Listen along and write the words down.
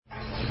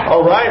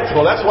All right,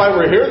 well, that's why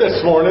we're here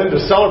this morning, to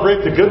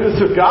celebrate the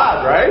goodness of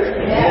God, right?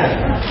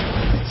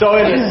 Yeah.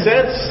 So in a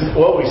sense,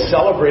 what we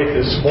celebrate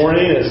this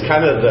morning is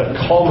kind of the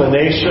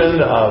culmination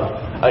of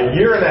a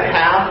year and a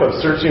half of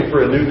searching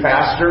for a new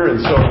pastor.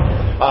 And so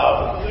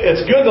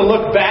it's good to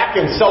look back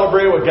and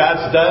celebrate what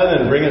God's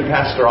done and bringing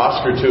Pastor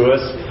Oscar to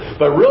us.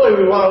 But really,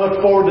 we want to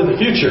look forward to the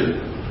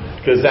future,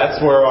 because that's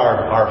where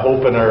our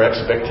hope and our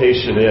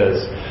expectation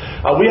is.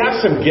 We have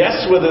some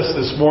guests with us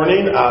this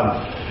morning.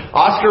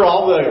 Oscar,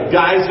 all the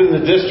guys in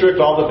the district,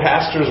 all the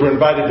pastors were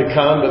invited to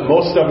come, but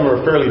most of them are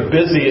fairly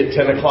busy at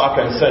 10 o'clock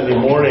on Sunday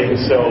morning.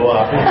 So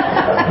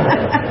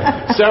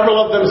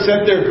several of them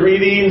sent their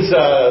greetings.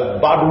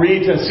 Bob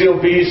Reed and Seal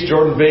Beast,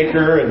 Jordan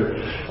Baker. And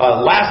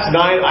last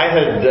night,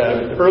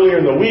 earlier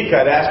in the week,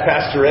 I'd asked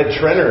Pastor Ed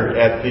Trenner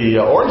at the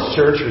Orange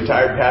Church,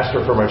 retired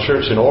pastor from our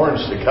church in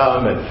Orange, to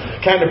come and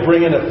kind of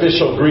bring an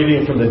official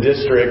greeting from the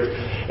district.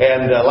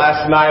 And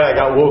last night I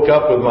got woke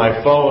up with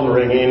my phone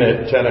ringing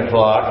at 10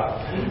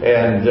 o'clock.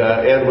 And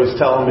Ed was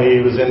telling me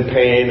he was in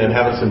pain and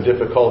having some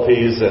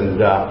difficulties.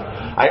 And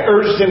I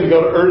urged him to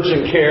go to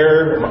urgent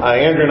care.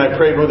 Andrea and I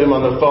prayed with him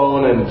on the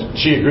phone, and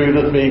she agreed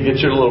with me, get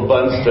your little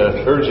buns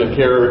to urgent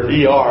care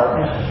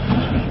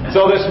ER.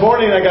 So this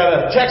morning I got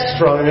a text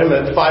from him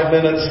at 5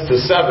 minutes to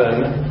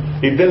 7.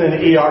 He'd been in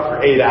the ER for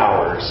 8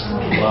 hours.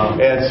 Wow.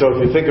 And so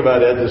if you think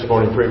about Ed this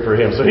morning, pray for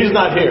him. So he's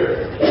not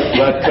here.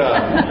 But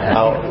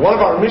one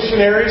of our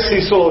missionaries,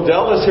 Cecil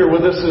Odell, is here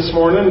with us this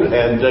morning,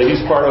 and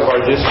he's part of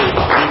our district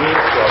meeting.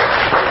 So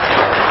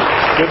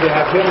good to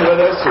have him with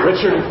us. So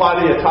Richard and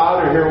Claudia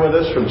Todd are here with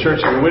us from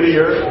Church in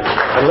Whittier.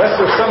 Unless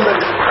there's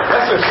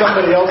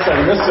somebody else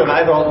I'm missing,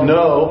 I don't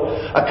know.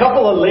 A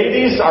couple of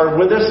ladies are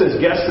with us as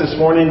guests this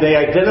morning. They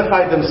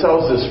identified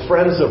themselves as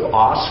friends of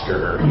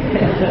Oscar.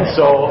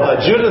 So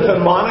Judith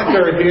and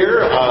Monica are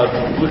here.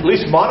 At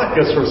least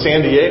Monica's from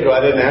San Diego. I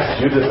didn't ask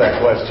Judith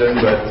that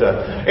question, but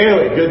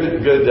anyway,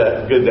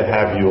 good to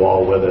have you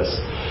all with us.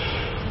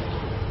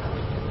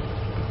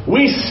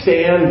 We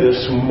stand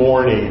this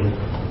morning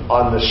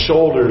on the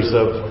shoulders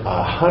of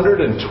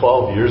 112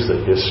 years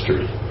of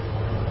history.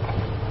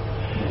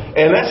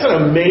 And that's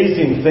an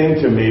amazing thing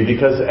to me,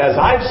 because as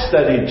I've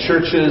studied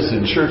churches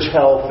and church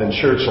health and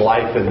church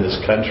life in this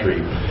country,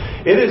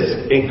 it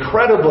is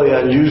incredibly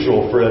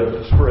unusual for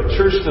a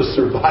church to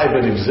survive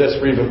and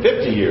exist for even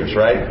 50 years,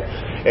 right?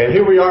 And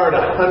here we are at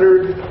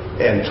 112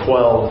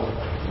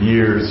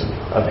 years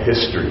of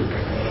history.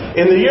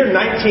 In the year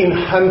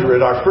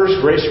 1900, our first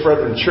Grace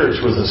Brethren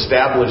Church was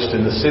established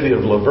in the city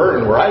of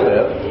Laverne, where I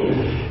live.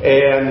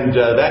 And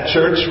that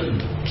church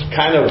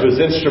kind of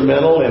was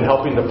instrumental in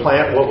helping to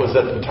plant what was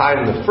at the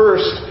time the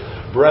first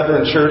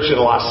Brethren Church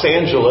in Los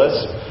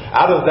Angeles.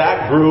 Out of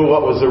that grew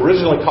what was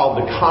originally called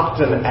the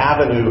Compton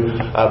Avenue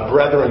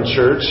Brethren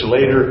Church,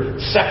 later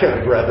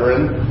Second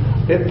Brethren.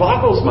 It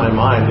boggles my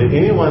mind that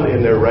anyone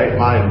in their right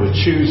mind would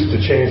choose to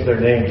change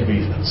their name to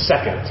be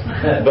Second.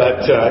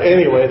 But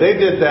anyway, they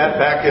did that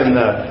back in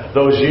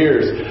those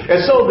years.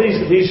 And so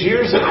these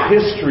years of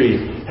history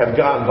have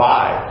gone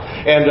by.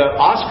 And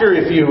Oscar,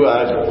 if you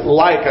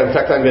like, in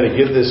fact, I'm going to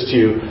give this to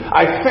you.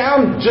 I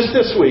found, just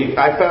this week,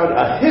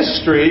 a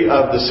history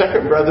of the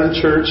Second Brethren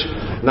Church,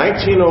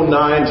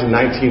 1909 to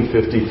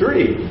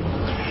 1953.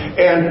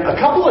 And a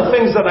couple of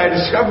things that I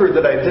discovered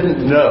that I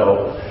didn't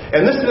know.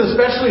 And this is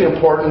especially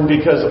important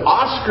because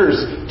Oscar's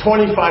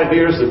 25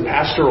 years of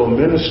pastoral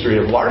ministry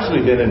have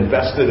largely been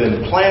invested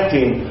in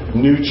planting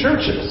new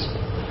churches.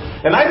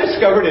 And I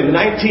discovered in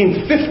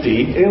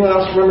 1950, anyone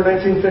else remember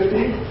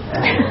 1950?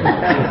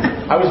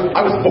 I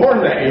was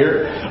born that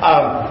year.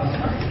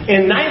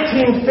 In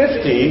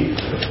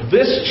 1950,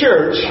 this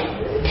church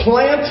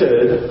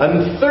planted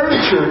a third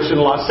church in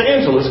Los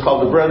Angeles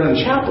called the Brethren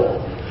Chapel.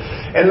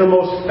 And the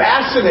most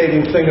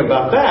fascinating thing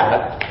about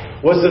that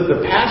was that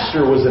the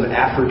pastor was an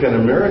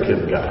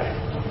African-American guy.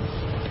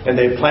 And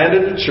they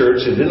planted a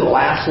church. It didn't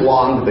last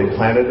long, but they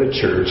planted a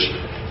church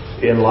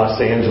in Los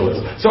Angeles.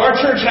 So our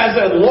church has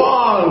a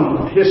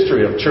long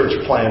history of church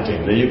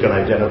planting that you can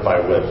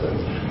identify with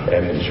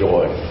and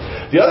enjoy.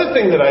 The other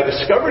thing that I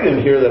discovered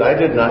in here that I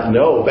did not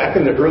know, back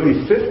in the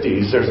early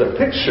 50s, there's a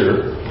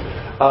picture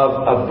of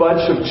a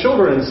bunch of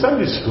children in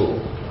Sunday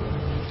school.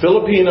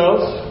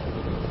 Filipinos,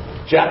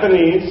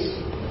 Japanese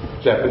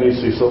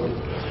Cecil,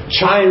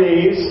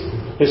 Chinese,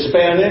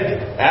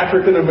 Hispanic,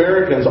 African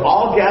Americans,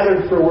 all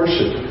gathered for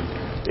worship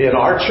in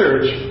our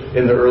church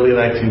in the early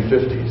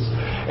 1950s.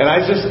 And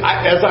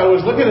as I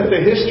was looking at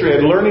the history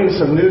and learning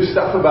some new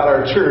stuff about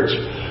our church,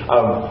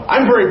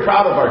 I'm very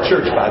proud of our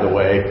church, by the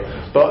way.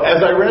 But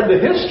as I read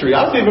the history,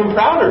 I was even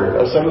prouder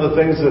of some of the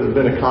things that have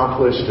been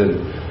accomplished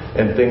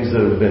and things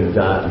that have been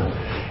done.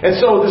 And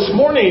so this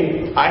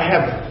morning, I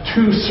have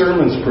 2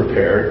 sermons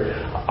prepared.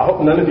 I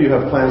hope none of you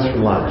have plans for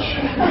lunch.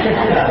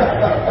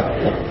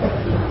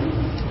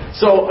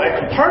 So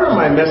part of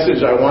my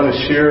message I want to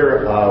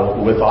share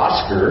with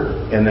Oscar,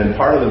 and then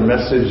part of the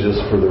message is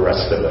for the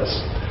rest of us.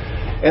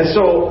 And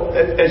so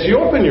as you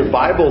open your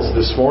Bibles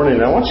this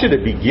morning, I want you to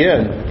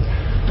begin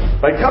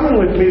by coming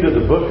with me to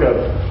the book of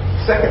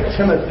 2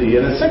 Timothy.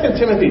 And in 2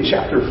 Timothy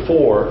chapter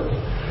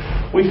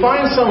 4, we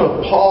find some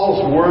of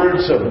Paul's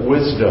words of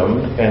wisdom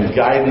and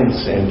guidance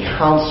and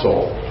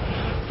counsel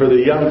for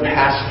the young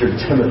pastor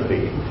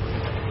Timothy.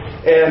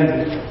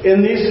 And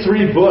in these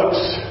three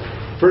books,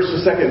 1st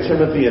and 2nd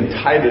Timothy and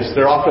Titus,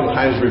 they're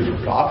oftentimes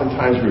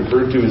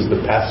referred to as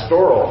the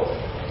pastoral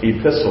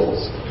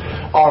epistles,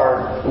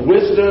 are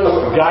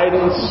wisdom,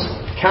 guidance,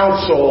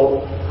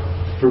 counsel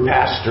for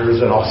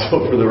pastors and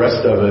also for the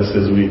rest of us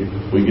as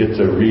we get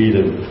to read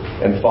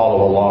and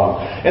follow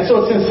along. And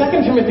so it's in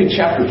 2 Timothy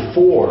chapter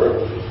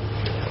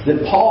 4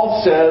 that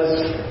Paul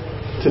says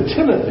to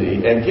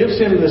Timothy and gives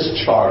him this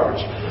charge.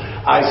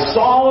 I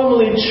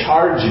solemnly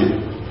charge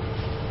you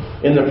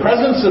in the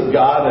presence of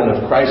God and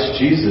of Christ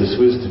Jesus,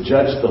 who is to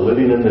judge the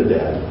living and the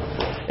dead,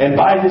 and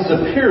by his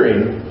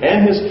appearing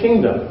and his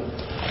kingdom,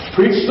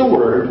 preach the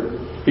word,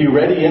 be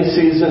ready in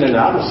season and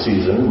out of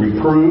season,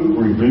 reprove,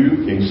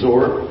 rebuke,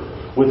 exhort,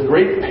 with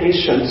great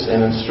patience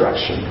and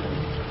instruction.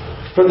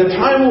 For the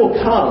time will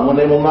come when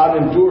they will not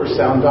endure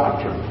sound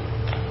doctrine,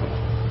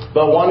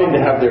 but wanting to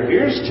have their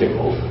ears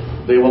tickled,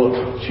 they will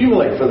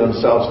accumulate for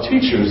themselves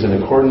teachers in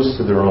accordance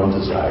to their own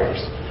desires,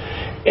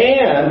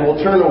 and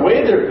will turn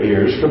away their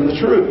ears from the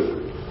truth,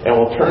 and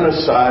will turn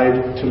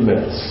aside to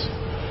myths.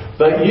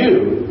 But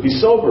you, be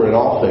sober in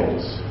all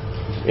things,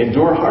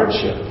 endure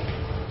hardship,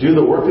 do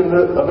the work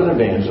of an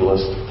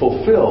evangelist,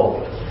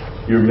 fulfill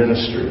your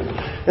ministry.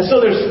 And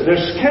so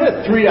there's kind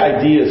of three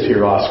ideas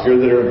here, Oscar,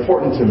 that are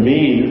important to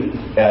me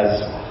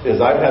as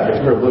I've had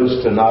the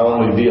privilege to not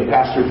only be a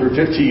pastor for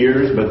 50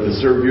 years, but to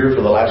serve here for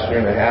the last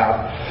year and a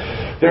half.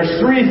 There's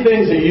three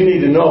things that you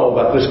need to know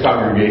about this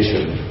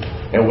congregation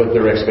and what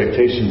their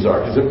expectations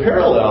are, because it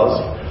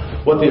parallels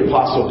what the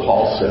Apostle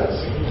Paul says.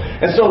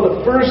 And so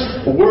the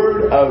first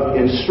word of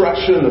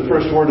instruction, the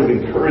first word of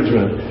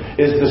encouragement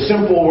is the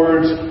simple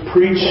words,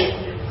 preach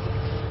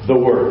the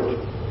word.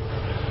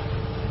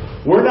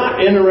 We're not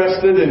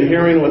interested in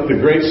hearing what the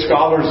great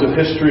scholars of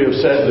history have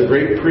said, the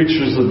great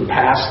preachers of the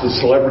past, the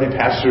celebrity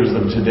pastors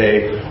of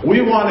today.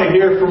 We want to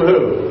hear from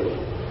who?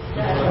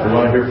 We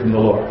want to hear from the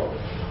Lord.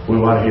 We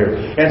want to hear.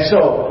 And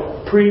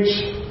so, preach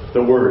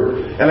the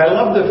word. And I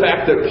love the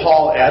fact that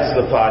Paul adds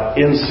the thought,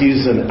 in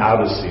season,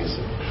 out of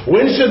season.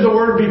 When should the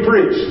word be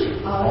preached?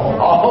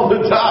 All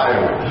the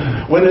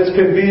time. When it's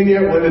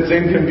convenient, when it's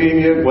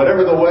inconvenient,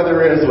 whatever the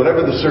weather is,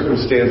 whatever the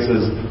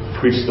circumstances,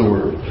 preach the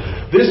word.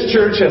 This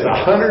church has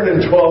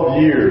 112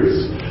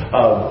 years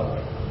of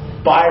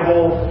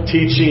Bible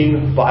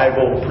teaching,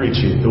 Bible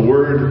preaching, the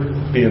word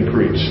being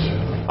preached.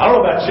 I don't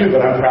know about you,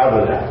 but I'm proud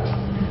of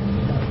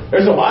that.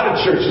 There's a lot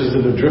of churches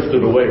that have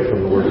drifted away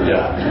from the word of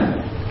God.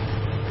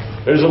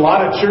 There's a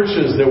lot of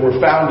churches that were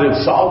founded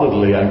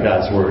solidly on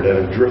God's word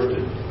and have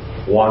drifted,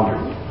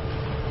 wandered.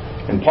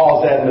 And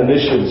Paul's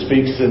admonition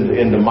speaks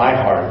into my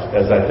heart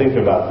as I think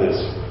about this.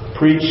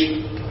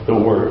 Preach the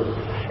word.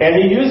 And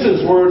he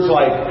uses words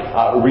like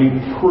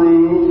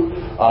reprove,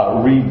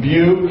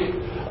 rebuke,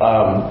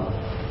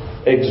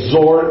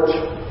 exhort.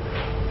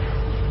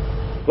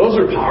 Those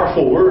are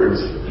powerful words.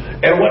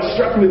 And what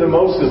struck me the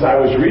most as I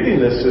was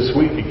reading this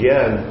week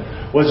again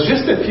was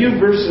just a few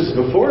verses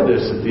before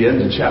this at the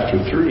end of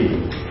chapter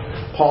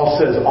 3. Paul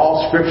says,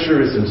 all Scripture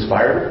is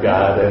inspired of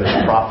God and is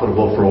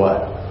profitable for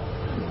what?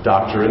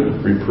 Doctrine,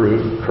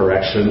 reproof,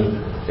 correction,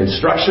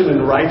 instruction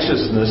in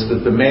righteousness,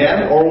 that the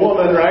man or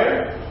woman,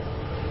 right?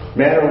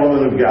 Man or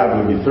woman of God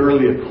would be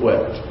thoroughly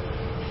equipped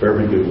for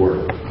every good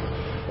work.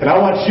 And I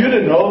want you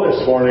to know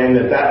this morning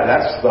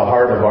that's the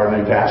heart of our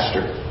new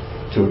pastor,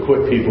 to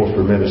equip people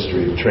for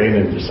ministry, to train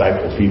and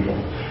disciple people.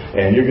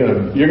 And you're going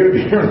to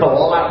be hearing a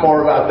lot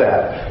more about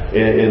that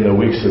in the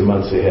weeks and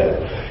months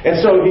ahead.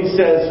 And so he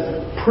says,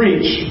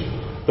 preach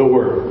the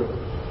word.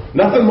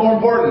 Nothing more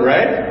important,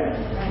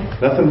 right?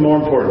 Nothing more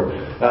important.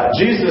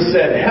 Jesus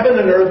said,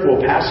 heaven and earth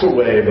will pass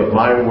away, but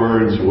my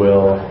words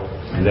will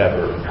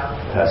never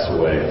pass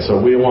away. And so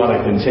we want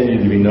to continue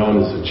to be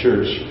known as a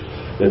church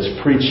that's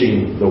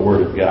preaching the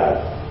Word of God.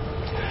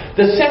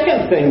 The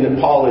second thing that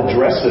Paul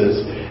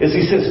addresses is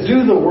he says,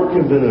 do the work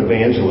of an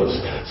evangelist.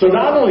 So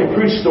not only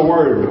preach the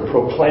Word, but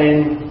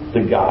proclaim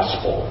the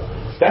gospel.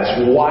 That's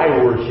why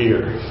we're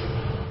here.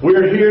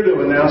 We're here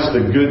to announce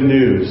the good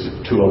news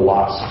to a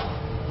lost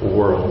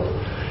world.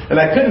 And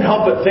I couldn't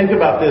help but think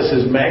about this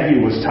as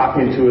Maggie was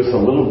talking to us a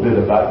little bit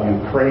about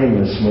Ukraine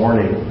this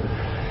morning.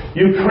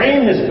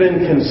 Ukraine has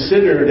been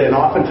considered and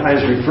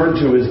oftentimes referred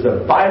to as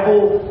the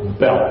Bible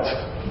Belt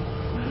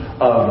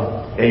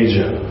of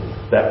Asia.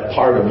 That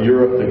part of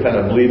Europe that kind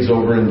of bleeds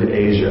over into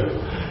Asia.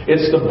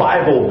 It's the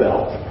Bible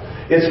Belt.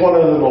 It's one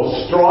of the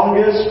most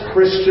strongest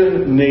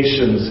Christian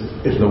nations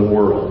in the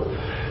world.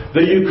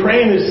 The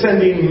Ukraine is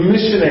sending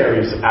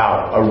missionaries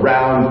out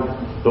around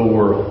the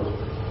world.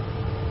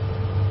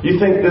 You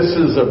think this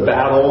is a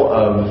battle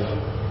of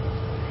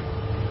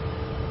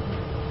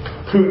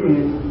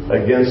Putin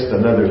against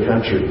another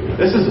country?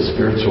 This is a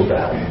spiritual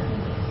battle.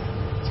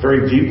 It's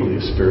very deeply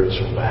a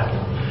spiritual battle.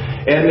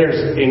 And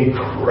there's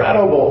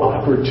incredible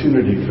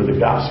opportunity for the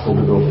gospel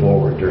to go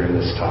forward during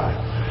this time.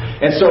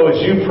 And so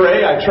as you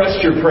pray, I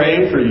trust you're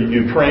praying for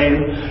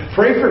Ukraine.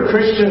 Pray for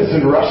Christians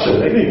in Russia.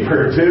 They need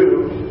prayer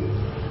too.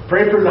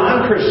 Pray for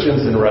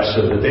non-Christians in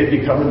Russia that they be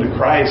coming to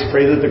Christ.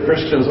 Pray that the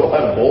Christians will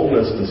have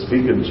boldness to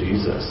speak of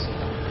Jesus.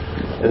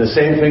 And the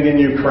same thing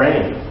in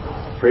Ukraine.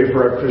 Pray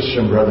for our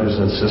Christian brothers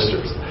and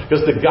sisters.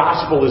 Because the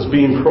gospel is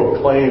being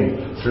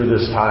proclaimed through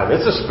this time.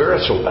 It's a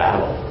spiritual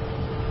battle.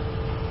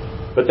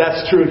 But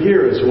that's true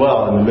here as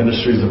well in the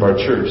ministries of our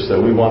church,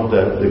 that we want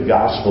the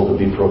gospel to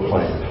be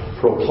proclaimed.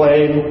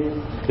 Proclaim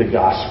the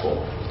gospel.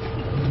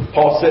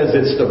 Paul says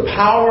it's the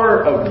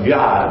power of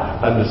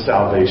God unto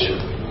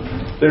salvation.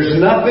 There's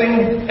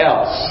nothing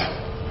else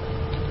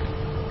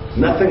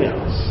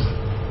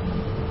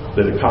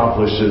that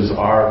accomplishes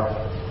our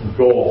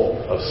goal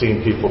of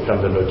seeing people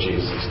come to know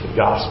Jesus. The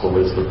gospel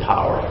is the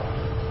power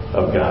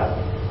of God.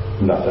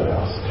 Nothing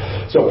else.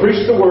 So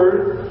preach the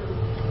word,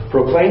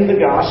 proclaim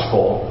the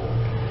gospel,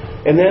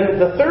 and then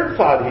the third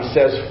thought he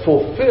says,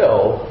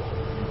 fulfill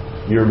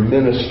your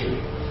ministry.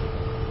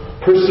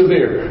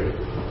 Persevere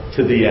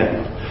to the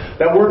end.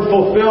 That word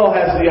fulfill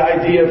has the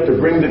idea of to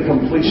bring to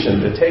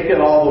completion, to take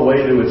it all the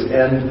way to its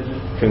end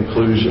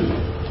conclusion.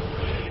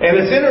 And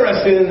it's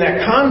interesting in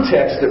that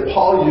context that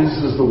Paul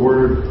uses the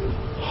word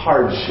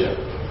hardship.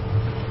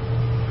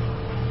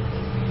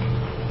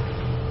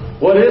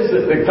 What is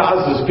it that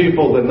causes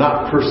people to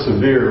not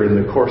persevere in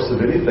the course of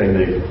anything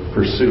they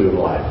pursue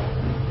in life?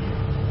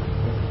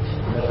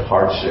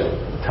 Hardship,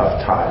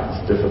 tough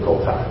times,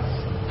 difficult times.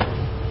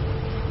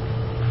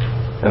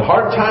 And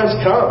hard times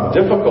come,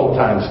 difficult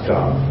times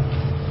come.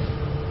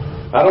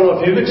 I don't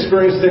know if you've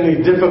experienced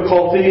any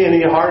difficulty,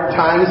 any hard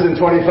times in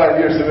 25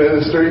 years of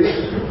ministry.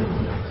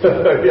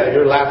 Yeah,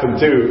 you're laughing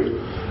too.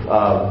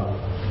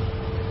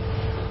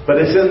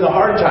 But it's in the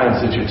hard times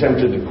that you're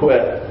tempted to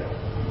quit.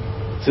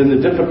 It's in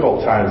the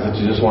difficult times that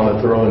you just want to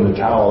throw in the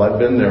towel. I've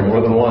been there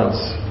more than once.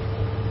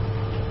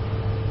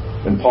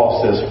 And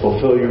Paul says,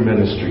 fulfill your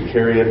ministry.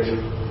 Carry it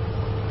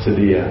to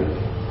the end.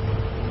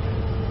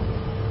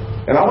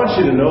 And I want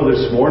you to know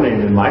this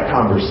morning in my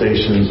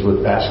conversations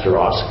with Pastor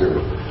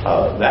Oscar,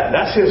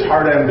 that's his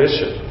heart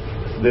ambition.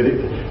 That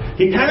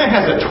he kind of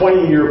has a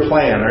 20-year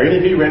plan. Are any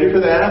of you ready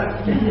for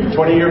that?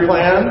 20-year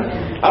plan?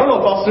 I don't know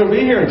if I'll still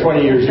be here in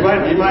 20 years. You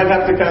might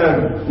have to kind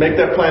of make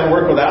that plan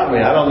work without me.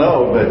 I don't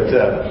know.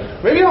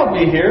 But maybe I'll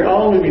be here.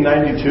 I'll only be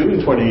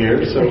 92 in 20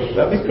 years. So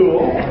that'd be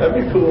cool. That'd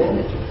be cool.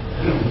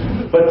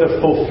 But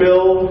to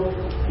fulfill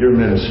your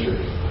ministry.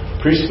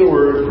 Preach the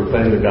word,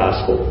 proclaim the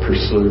gospel,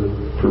 persevere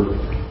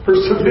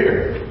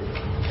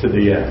to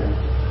the end.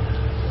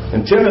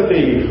 And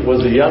Timothy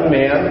was a young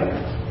man.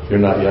 You're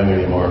not young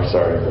anymore,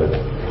 sorry. But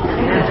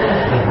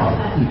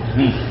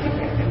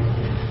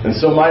and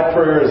so my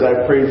prayer, as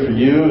I prayed for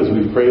you, as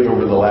we've prayed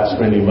over the last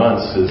many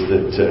months, is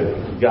that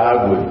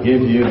God would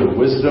give you the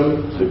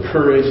wisdom, the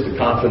courage, the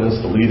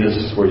confidence to lead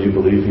us where you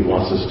believe He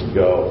wants us to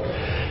go.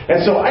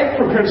 And so I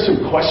prepared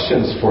some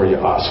questions for you,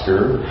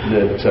 Oscar,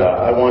 that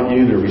I want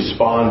you to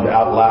respond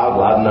out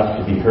loud enough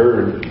to be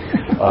heard.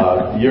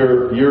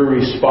 Your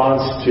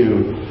response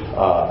to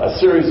a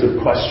series of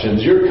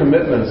questions, your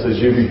commitments as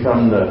you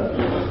become the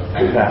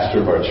pastor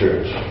of our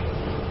church.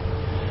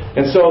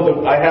 And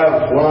so I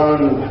have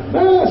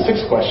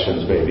 6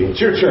 questions, maybe. It's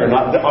your turn.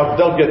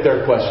 They'll get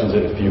their questions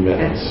in a few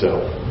minutes.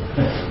 So,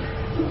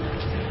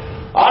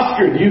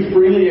 Oscar, do you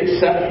freely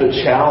accept the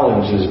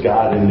challenge as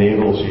God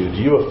enables you? Do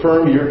you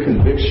affirm your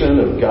conviction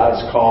of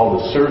God's call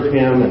to serve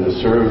Him and to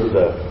serve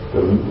the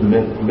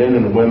men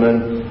and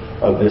women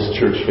of this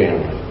church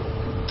family?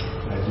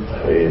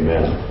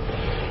 Amen.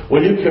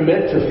 Will you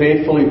commit to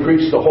faithfully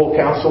preach the whole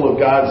counsel of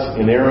God's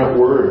inerrant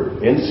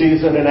word, in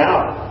season and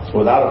out,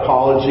 without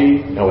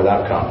apology and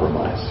without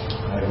compromise?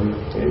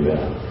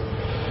 Amen.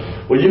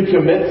 Will you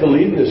commit to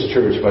lead this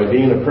church by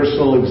being a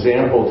personal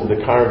example to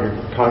the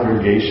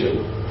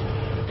congregation,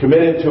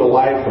 committed to a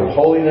life of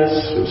holiness,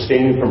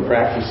 abstaining from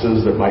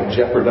practices that might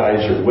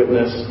jeopardize your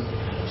witness,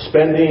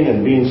 spending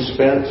and being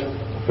spent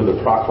for the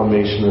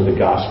proclamation of the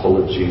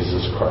gospel of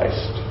Jesus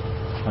Christ?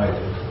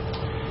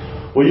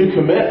 Will you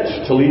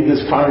commit to lead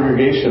this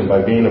congregation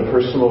by being a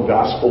personal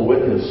gospel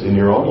witness in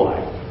your own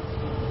life?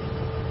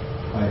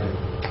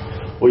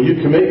 Will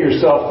you commit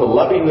yourself to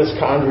loving this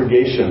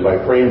congregation by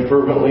praying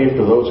fervently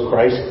for those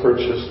Christ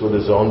purchased with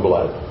His own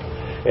blood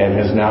and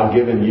has now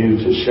given you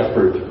to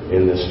shepherd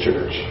in this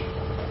church?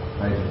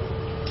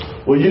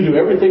 Will you do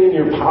everything in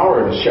your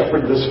power to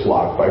shepherd this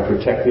flock by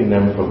protecting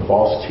them from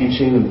false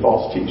teaching and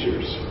false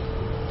teachers?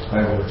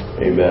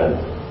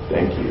 Amen.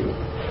 Thank you.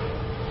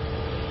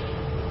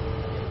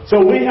 So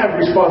we have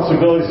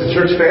responsibilities as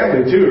church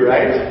family too,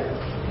 right?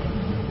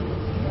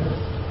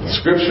 The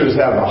Scriptures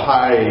have a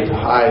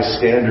high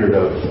standard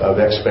of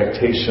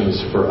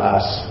expectations for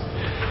us.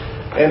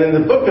 And in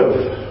the book of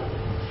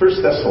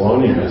 1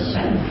 Thessalonians,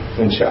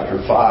 in chapter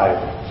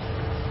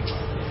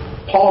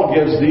 5, Paul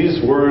gives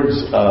these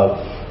words of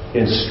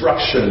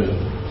instruction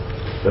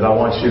that I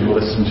want you to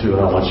listen to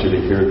and I want you to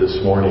hear this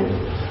morning.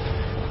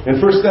 In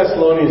 1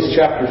 Thessalonians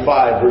chapter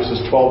 5, verses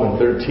 12 and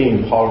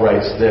 13, Paul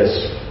writes this: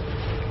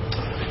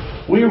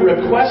 "We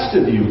request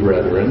of you,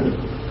 brethren,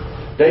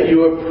 that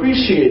you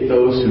appreciate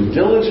those who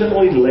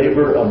diligently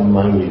labor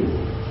among you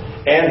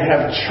and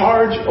have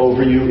charge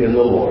over you in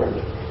the Lord,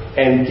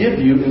 and give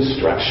you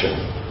instruction,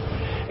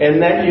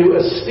 and that you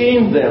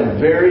esteem them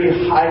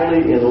very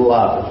highly in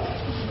love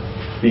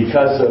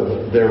because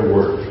of their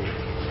word.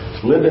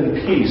 Live in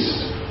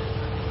peace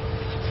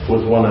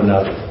with one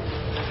another.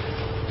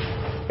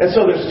 And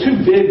so there's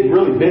two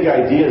really big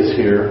ideas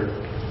here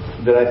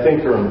that I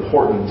think are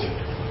important.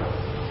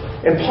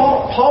 And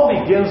Paul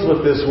begins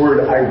with this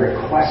word, I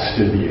request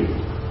of you.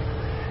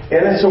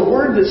 And it's a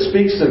word that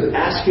speaks of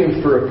asking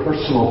for a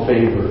personal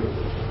favor.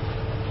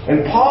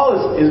 And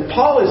Paul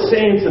is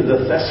saying to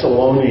the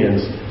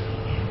Thessalonians,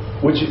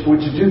 would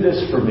you do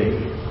this for me?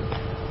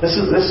 This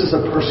is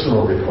a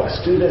personal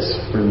request. Do this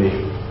for me.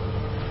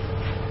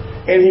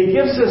 And he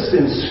gives us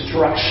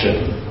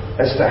instruction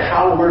as to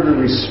how we're to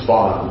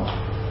respond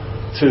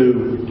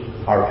to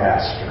our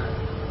pastor.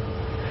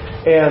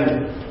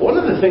 And one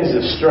of the things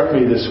that struck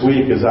me this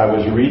week as I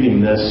was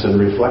reading this and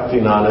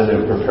reflecting on it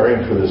and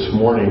preparing for this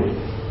morning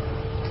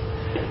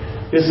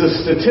is a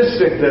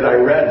statistic that I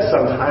read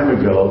some time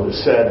ago that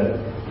said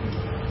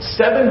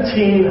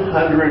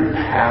 1,700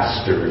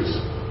 pastors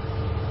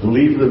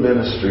leave the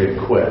ministry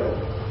and quit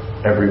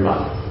every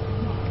month.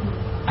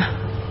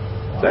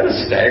 Is that a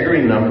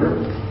staggering number?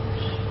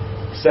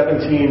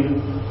 1,700.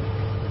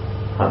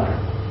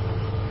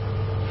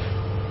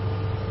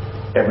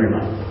 Every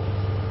month.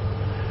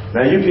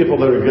 Now, you people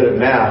that are good at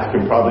math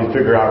can probably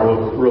figure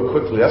out real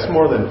quickly. That's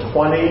more than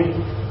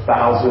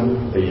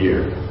 20,000 a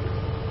year.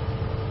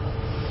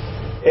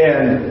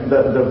 And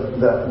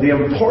the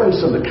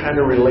importance of the kind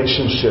of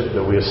relationship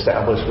that we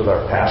establish with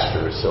our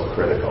pastor is so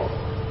critical.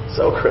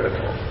 So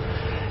critical.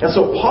 And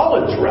so Paul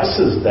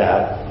addresses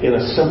that in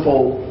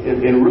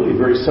really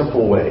very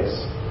simple ways.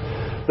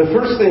 The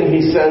first thing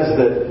he says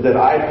that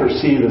I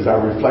perceive as I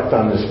reflect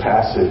on this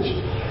passage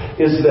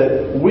is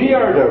that we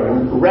are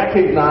to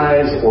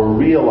recognize or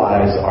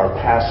realize our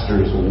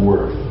pastor's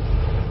worth.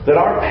 That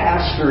our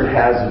pastor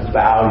has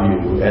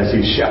value as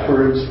he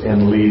shepherds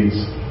and leads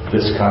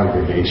this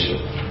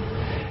congregation.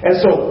 And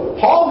so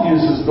Paul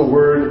uses the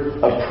word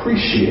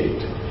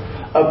appreciate.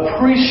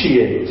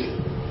 Appreciate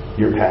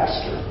your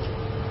pastor.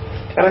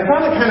 And I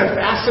found it kind of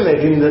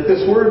fascinating that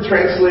this word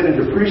translated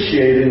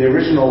appreciate in the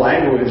original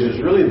language is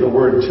really the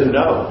word to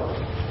know.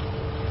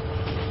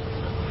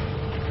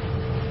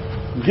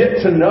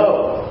 Get to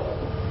know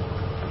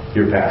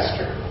your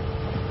pastor.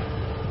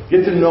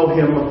 Get to know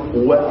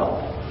him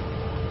well.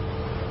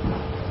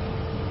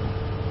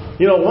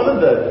 You know, one of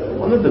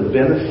the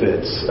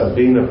benefits of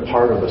being a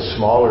part of a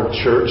smaller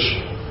church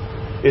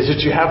is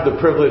that you have the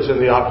privilege and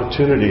the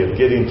opportunity of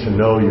getting to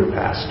know your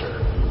pastor.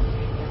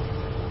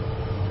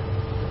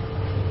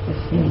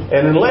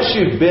 And unless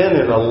you've been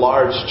in a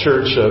large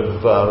church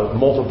of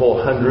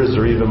multiple hundreds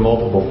or even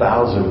multiple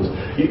thousands,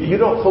 you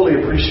don't fully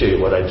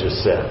appreciate what I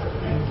just said.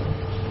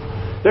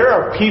 There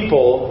are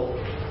people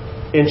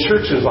in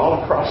churches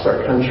all across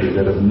our country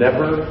that have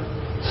never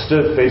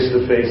stood face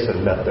to face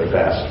and met their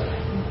pastor.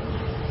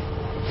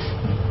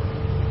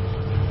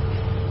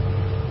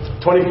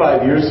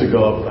 25 years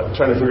ago, I'm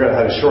trying to figure out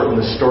how to shorten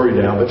this story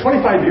down, but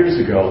 25 years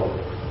ago,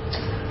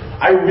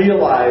 I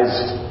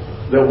realized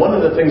that one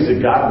of the things that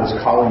God was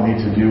calling me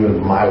to do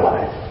in my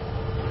life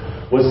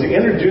was to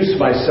introduce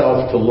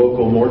myself to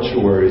local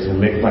mortuaries and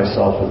make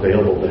myself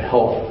available to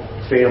help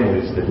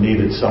families that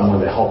needed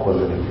someone to help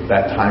them at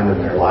that time in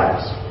their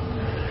lives.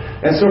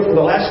 And so for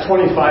the last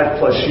 25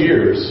 plus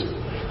years,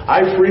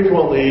 I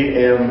frequently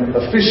am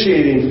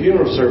officiating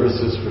funeral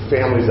services for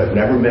families I've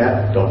never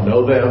met, don't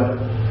know them,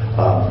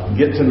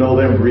 get to know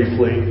them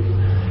briefly.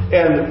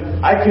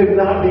 And I could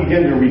not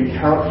begin to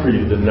recount for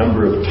you the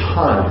number of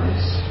times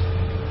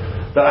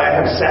that I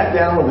have sat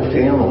down with a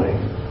family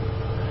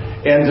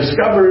and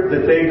discovered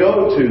that they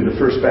go to the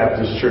First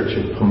Baptist Church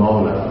in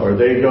Pomona, or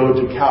they go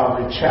to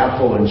Calvary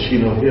Chapel in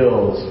Chino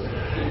Hills.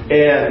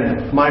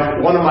 And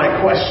one of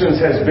my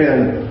questions has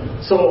been,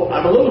 so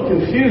I'm a little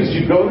confused.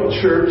 You go to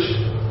church,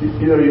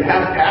 you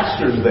have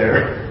pastors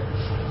there.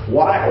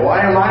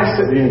 Why am I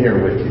sitting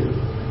here with you?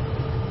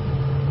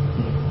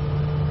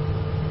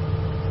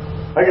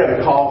 I got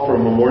a call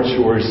from a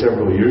mortuary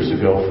several years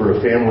ago for a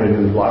family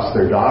who lost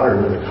their daughter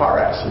in a car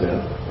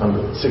accident on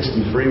the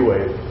 60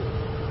 freeway.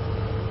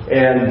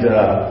 And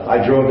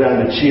I drove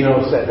down to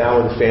Chino, sat down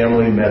with the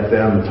family, met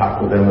them, and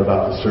talked with them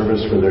about the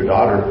service for their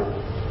daughter.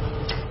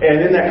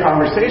 And in that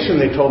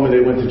conversation, they told me they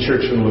went to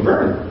church in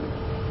Laverne.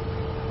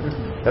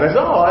 And I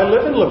said, I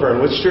live in Laverne.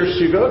 Which church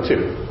do you go to?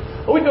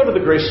 Oh, we go to the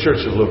Grace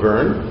Church of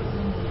Laverne.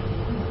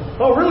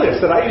 Oh, really? I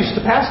said, I used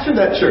to pastor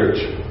that church.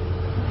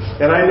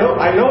 And I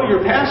know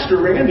your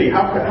pastor, Randy.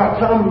 How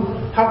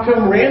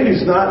come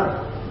Randy's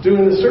not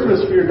doing the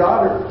service for your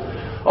daughter?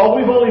 Oh,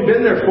 we've only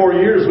been there 4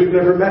 years. We've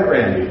never met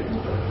Randy.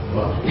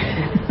 Well,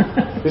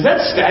 is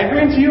that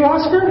staggering to you,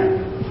 Oscar?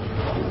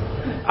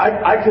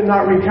 I could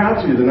not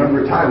recount to you the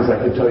number of times I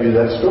could tell you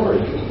that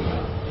story.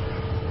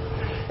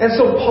 And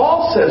so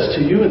Paul says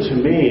to you and to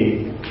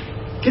me,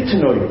 get to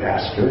know your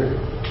pastor.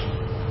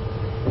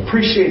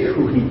 Appreciate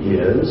who he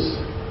is.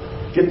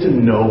 Get to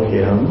know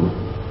him.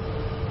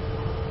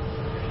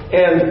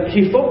 And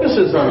he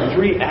focuses on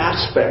three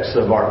aspects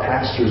of our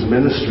pastor's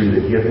ministry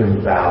that give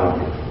him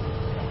value.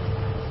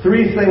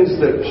 Three things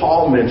that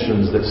Paul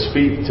mentions that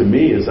speak to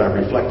me as I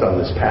reflect on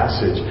this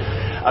passage.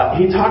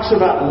 He talks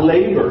about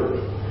labor.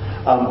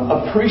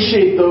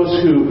 Appreciate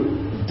those who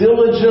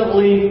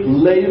diligently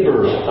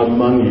labor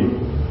among you.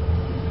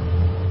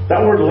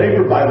 That word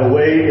labor, by the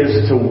way,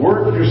 is to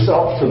work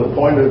yourself to the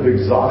point of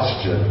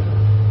exhaustion.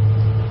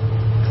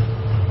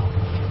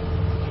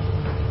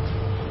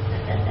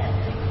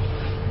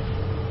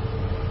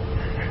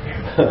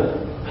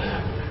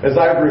 As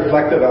I've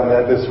reflected on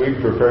that this week,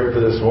 preparing for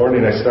this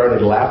morning, I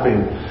started laughing.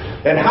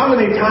 And how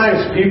many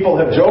times people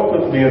have joked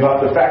with me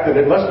about the fact that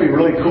it must be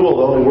really cool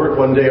to only work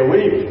one day a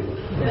week.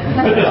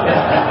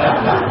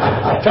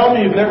 Tell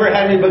me you've never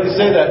had anybody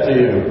say that to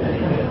you.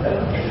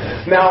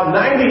 Now,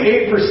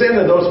 98%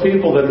 of those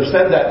people that have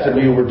said that to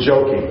me were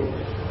joking.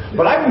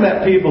 But I've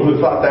met people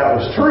who thought that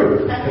was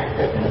true.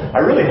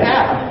 I really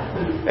have.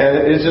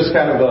 And it's just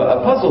kind of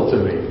a puzzle to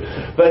me.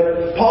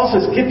 But Paul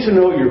says, get to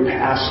know your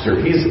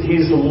pastor.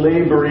 He's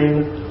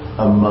laboring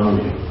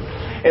among you.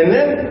 And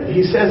then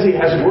he says he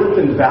has worth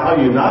and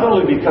value not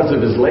only because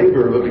of his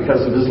labor, but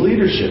because of his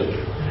leadership.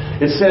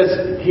 It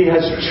says he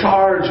has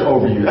charge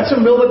over you. That's a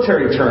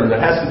military term that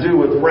has to do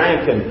with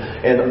rank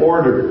and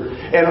order.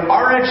 And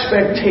our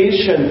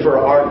expectation for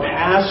our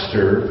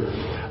pastor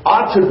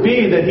ought to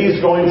be that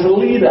he's going to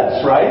lead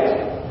us,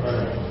 right?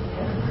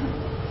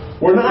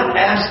 We're not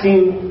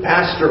asking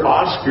Pastor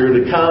Oscar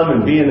to come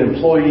and be an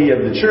employee of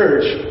the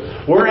church.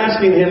 We're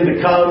asking him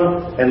to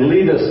come and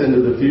lead us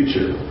into the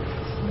future.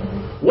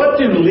 What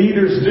do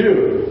leaders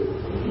do?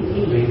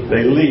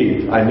 They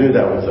lead. I knew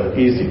that was an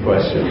easy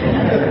question.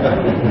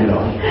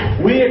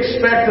 We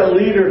expect a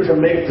leader to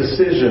make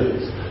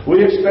decisions.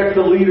 We expect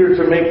a leader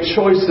to make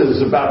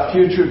choices about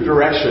future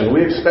direction.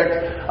 We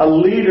expect a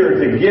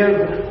leader to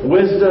give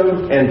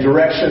wisdom and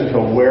direction to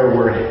where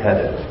we're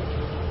headed.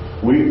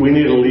 We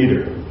need a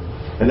leader.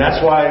 And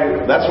that's why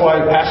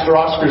Pastor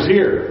Oscar's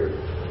here.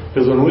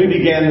 Because when we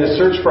began this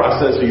search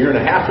process a year and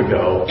a half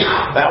ago,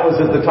 that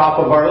was at the top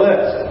of our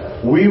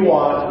list. We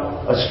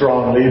want a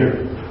strong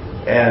leader.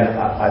 And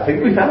I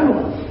think we found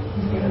one.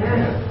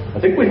 I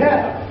think we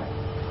have.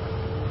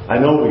 I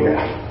know we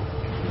have.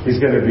 He's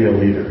going to be a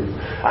leader.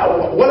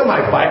 One of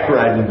my bike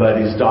riding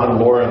buddies,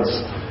 Don Lawrence,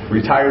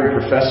 retired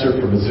professor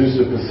from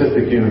Azusa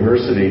Pacific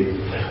University.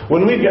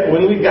 When we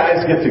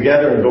guys get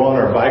together and go on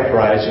our bike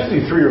rides,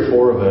 usually 3 or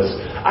 4 of us,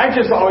 I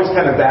just always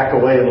kind of back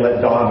away and let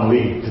Don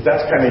lead, because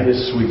that's kind of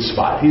his sweet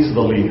spot. He's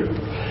the leader.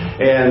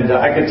 And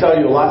I can tell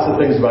you lots of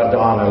things about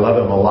Don. I love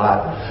him a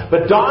lot.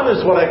 But Don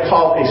is what I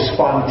call a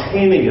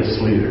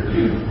spontaneous leader.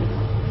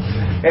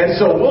 And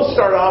so we'll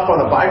start off on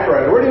a bike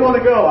ride. Where do you want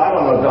to go? I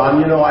don't know, Don.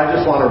 I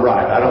just want to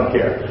ride. I don't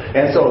care.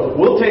 And so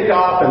we'll take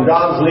off, and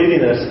Don's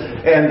leading us.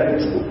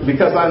 And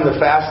because I'm the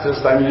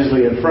fastest, I'm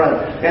usually in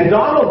front. And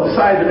Don will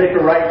decide to make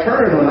a right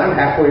turn when I'm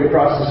halfway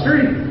across the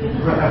street.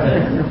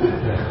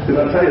 Did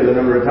I tell you the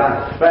number of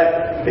times?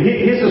 But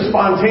he's a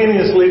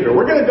spontaneous leader.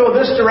 We're going to go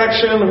this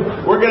direction.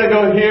 We're going to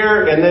go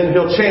here. And then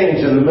he'll change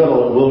in the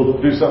middle, and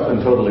we'll do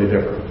something totally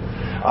different.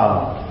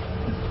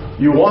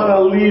 You want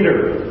a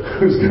leader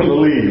who's going to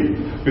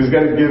lead, who's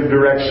going to give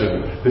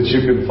direction that you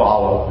can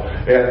follow.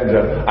 And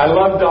I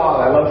love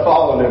Don. I love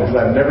following him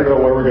because I never know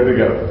where we're going to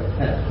go.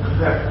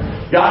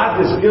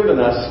 God has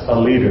given us a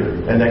leader,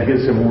 and that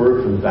gives him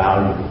worth and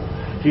value.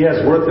 He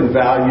has worth and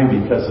value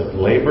because of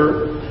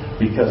labor,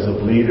 because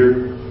of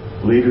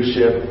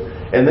leadership.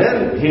 And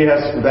then he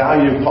has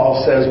value,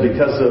 Paul says,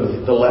 because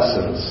of the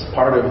lessons.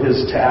 Part of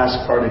his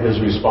task, part of his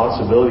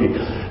responsibility.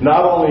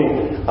 Not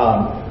only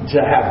to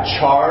have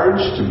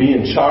charge, to be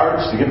in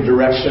charge, to give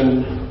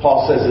direction.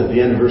 Paul says at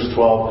the end of verse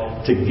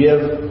 12, to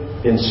give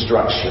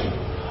instruction.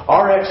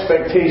 Our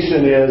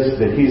expectation is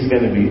that he's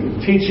going to be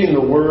teaching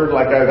the Word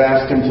like I've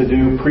asked him to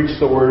do. Preach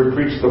the Word,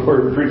 preach the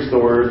Word, preach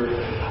the Word.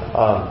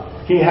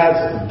 He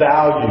has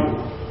value.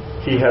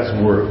 He has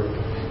worth.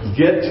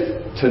 Get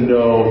to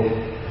know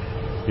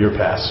your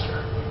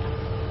pastor.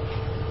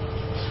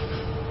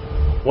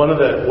 One of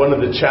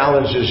the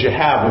challenges you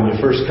have when you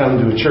first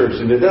come to a church,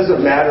 and it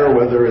doesn't matter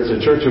whether it's a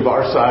church of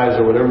our size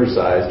or whatever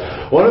size,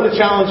 one of the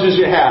challenges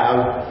you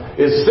have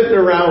is sitting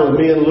around with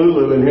me and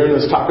Lulu and hearing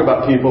us talk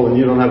about people and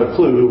you don't have a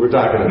clue who we're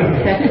talking about.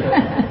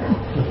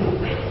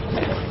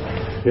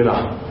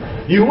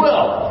 You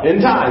will, in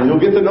time. You'll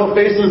get to know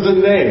faces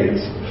and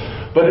names.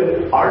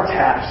 But our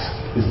task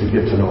is to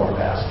get to know our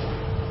pastor.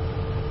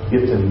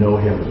 Get to know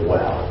him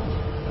well.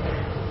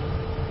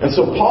 And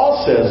so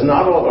Paul says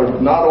not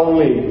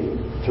only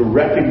to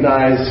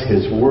recognize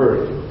his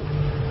worth,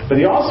 but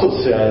he also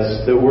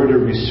says that we're to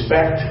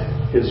respect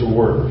his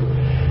work.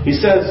 He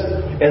says,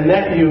 and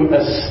that you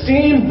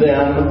esteem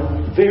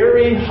them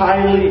very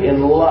highly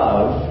in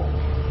love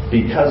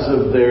because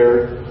of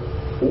their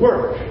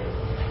work.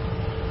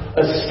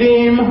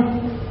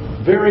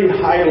 Esteem very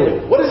highly.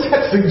 What does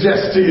that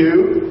suggest to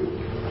you?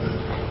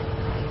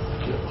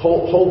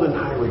 Hold in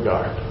high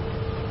regard.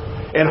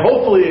 And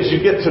hopefully as you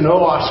get to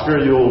know Oscar,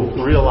 you'll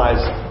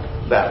realize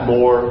that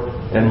more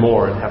and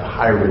more and have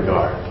high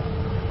regard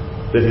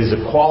that he's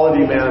a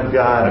quality man of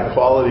God, a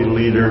quality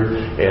leader,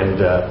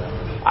 and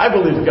I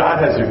believe God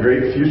has a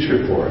great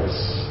future for us.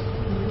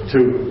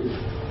 To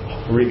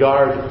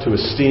regard, to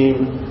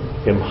esteem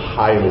him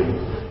highly.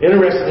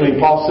 Interestingly,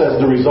 Paul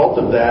says the result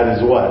of that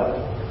is what?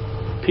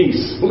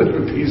 Peace. Live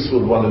in peace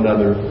with one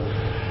another.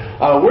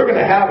 We're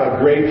going to have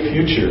a great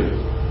future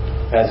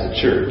as a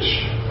church.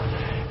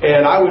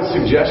 And I would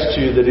suggest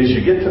to you that as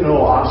you get to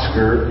know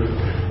Oscar,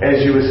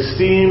 as you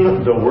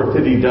esteem the work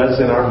that he does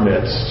in our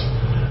midst,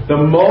 the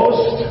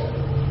most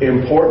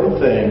important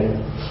thing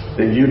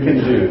that you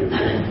can do,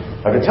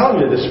 I've been telling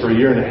you this for a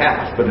year and a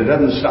half, but it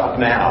doesn't stop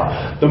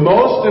now. The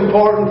most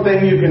important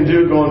thing you can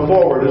do going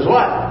forward is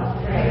what?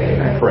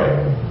 Pray.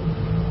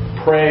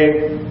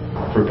 Pray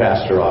for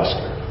Pastor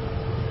Oscar.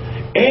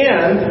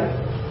 And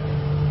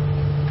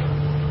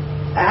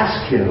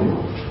ask him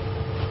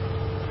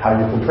how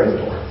you can pray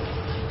for him.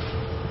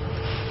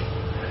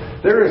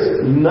 There is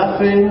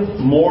nothing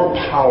more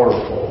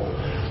powerful,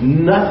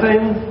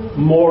 nothing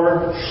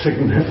more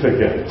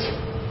significant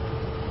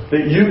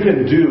that you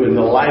can do in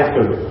the life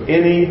of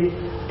any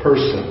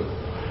person.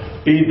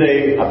 Be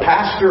they a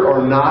pastor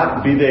or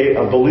not, be they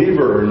a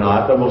believer or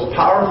not, the most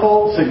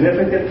powerful,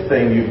 significant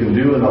thing you can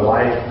do in the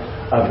life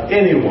of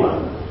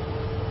anyone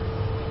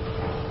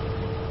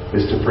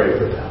is to pray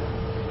for them.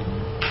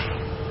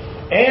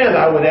 And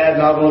I would add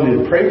not only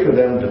to pray for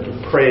them, but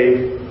to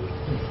pray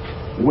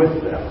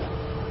with them.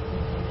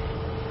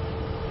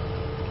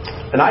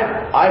 And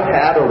I've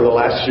had over the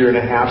last year and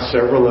a half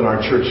several in our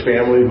church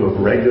family who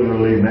have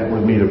regularly met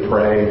with me to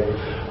pray.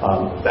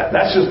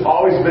 That's just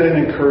always been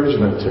an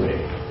encouragement to me.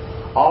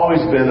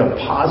 Always been a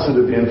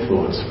positive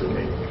influence for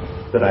me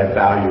that I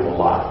value a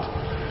lot.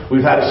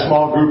 We've had a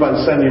small group on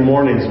Sunday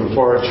mornings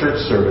before our church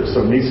service.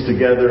 So it meets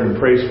together and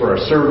prays for our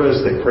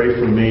service. They pray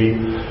for me.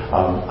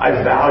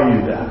 I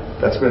value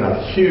that. That's been a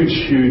huge,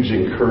 huge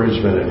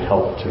encouragement and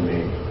help to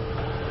me.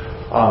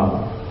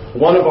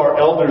 One of our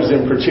elders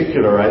in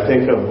particular, I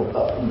think of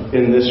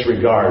in this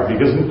regard,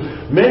 because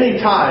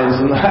many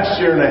times in the last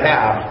year and a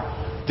half,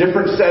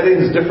 different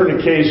settings, different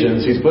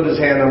occasions, he's put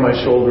his hand on my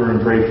shoulder and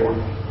prayed for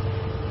me.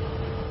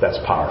 That's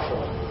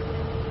powerful.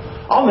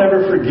 I'll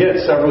never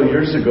forget several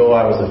years ago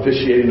I was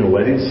officiating a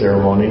wedding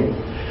ceremony,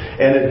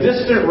 and a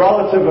distant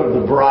relative of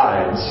the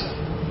bride's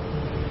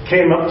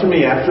came up to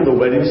me after the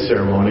wedding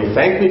ceremony,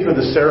 thanked me for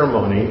the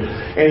ceremony,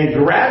 and he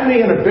grabbed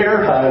me in a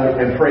bear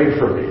hug and prayed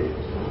for me.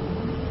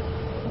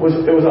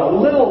 It was a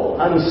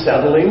little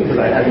unsettling because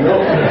I had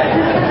no...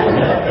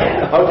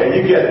 Okay,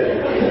 you get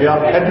it. You know,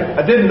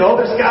 I didn't know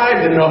this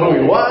guy, didn't know who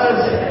he was,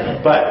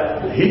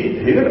 but he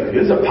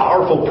was a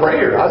powerful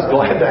prayer. I was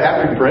glad to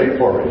have him pray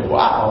for me.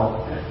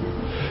 Wow.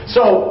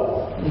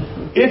 So,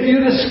 if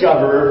you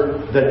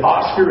discover that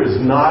Oscar is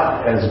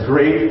not as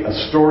great a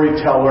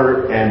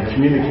storyteller and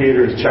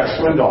communicator as Chuck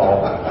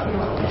Swindoll,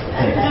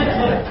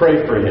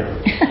 pray for him.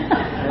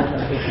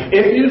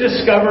 If you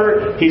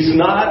discover he's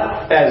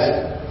not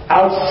as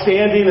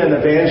outstanding an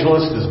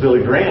evangelist as Billy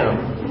Graham,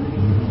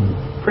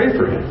 pray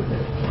for him.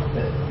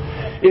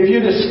 If you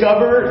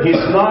discover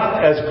he's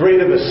not as great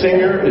of a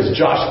singer as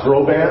Josh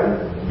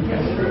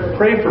Groban,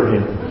 pray for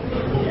him.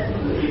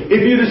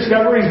 If you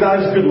discover he's not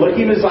as good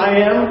looking as I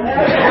am,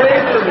 pray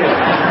for him.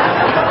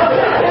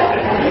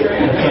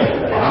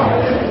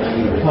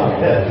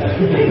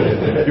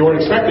 You weren't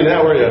expecting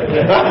that, were you?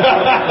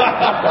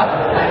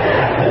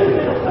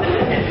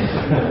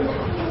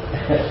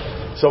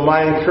 So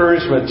my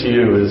encouragement to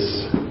you is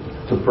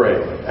to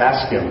pray.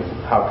 Ask him,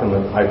 how can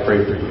I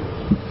pray for you?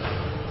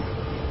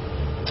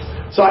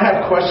 So I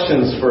have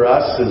questions for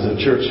us as a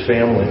church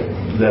family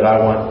that I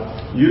want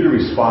you to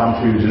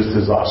respond to just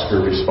as Oscar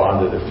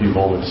responded a few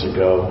moments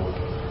ago.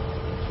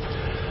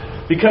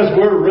 Because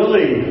we're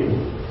really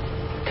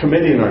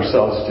committing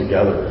ourselves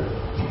together.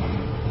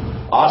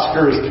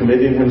 Oscar is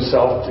committing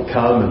himself to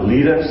come and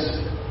lead us,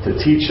 to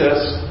teach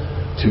us,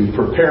 to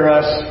prepare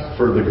us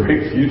for the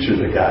great future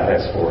that God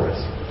has for us.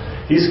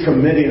 He's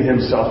committing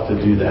himself to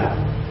do that.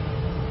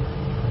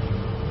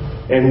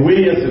 And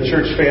we as a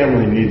church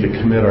family need to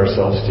commit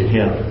ourselves to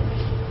him,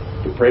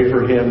 to pray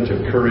for him,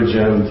 to encourage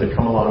him, to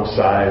come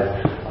alongside.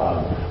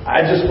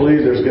 I just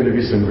believe there's going to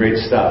be some great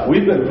stuff.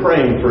 We've been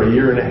praying for a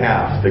year and a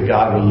half that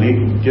God will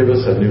give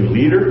us a new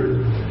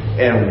leader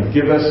and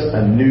give us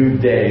a new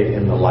day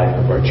in the life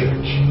of our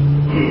church.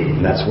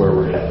 And that's where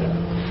we're headed.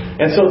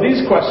 And so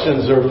these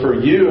questions are for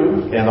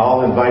you, and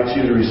I'll invite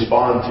you to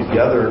respond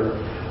together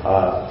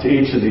to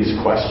each of these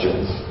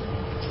questions.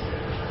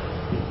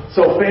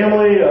 So,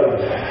 family of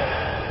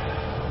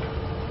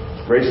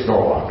Grace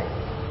Norwalk,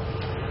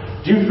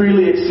 do you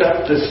freely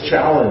accept this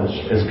challenge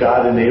as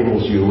God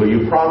enables you? Will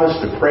you promise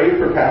to pray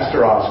for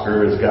Pastor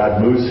Oscar as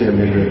God moves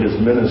him into his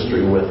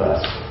ministry with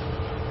us?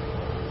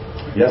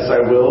 Yes,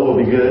 I will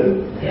be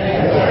good?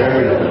 Yes.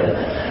 Very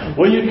good.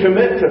 Will you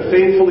commit to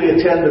faithfully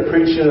attend the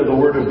preaching of the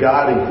Word of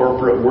God in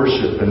corporate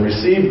worship and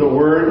receive the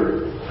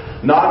Word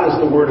not as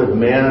the Word of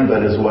man,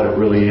 but as what it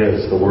really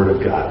is, the Word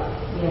of God?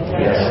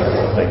 Yes, I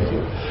will. Thank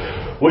you.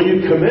 Will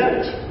you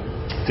commit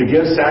to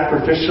give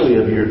sacrificially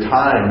of your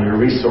time, your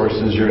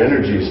resources, your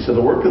energies to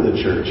the work of the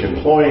church,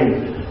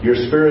 employing your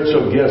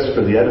spiritual gifts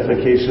for the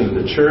edification of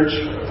the church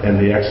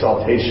and the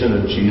exaltation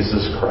of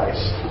Jesus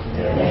Christ.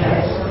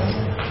 Yes.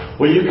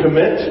 Will you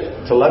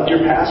commit to love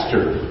your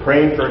pastor,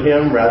 praying for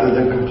him rather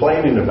than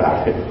complaining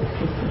about him?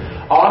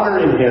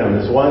 Honoring him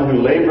as one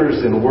who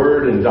labors in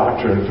word and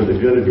doctrine for the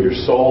good of your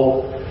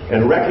soul,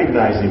 and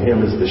recognizing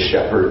him as the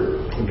shepherd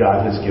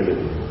God has given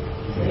you.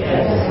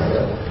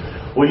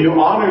 Yes. Will you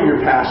honor your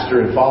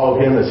pastor and follow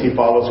him as he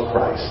follows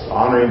Christ,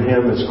 honoring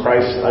him as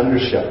Christ's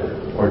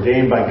under-shepherd,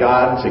 ordained by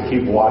God to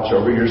keep watch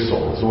over your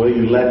souls? Will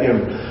you let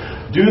him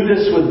do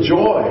this with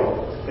joy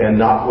and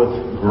not with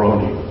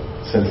groaning,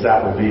 since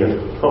that would be of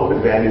no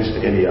advantage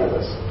to any of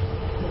us?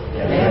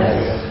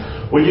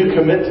 Yes. Will you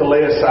commit to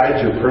lay aside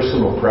your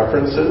personal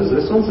preferences?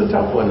 This one's a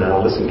tough one now.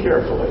 Listen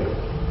carefully.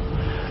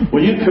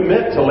 Will you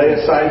commit to lay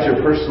aside your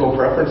personal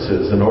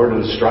preferences in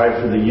order to strive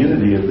for the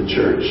unity of the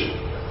church,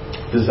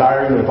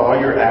 desiring with all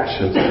your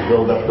actions to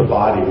build up the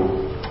body,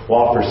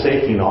 while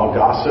forsaking all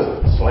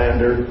gossip,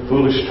 slander,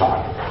 foolish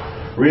talk,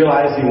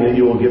 realizing that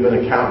you will give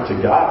an account to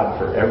God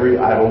for every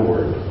idle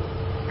word?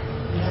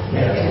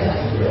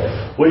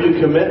 Yes. Will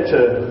you commit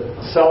to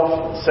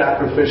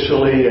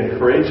self-sacrificially and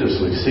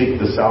courageously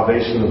seek the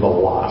salvation of the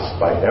lost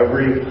by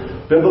every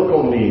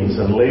biblical means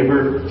and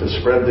labor to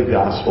spread the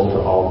gospel to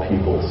all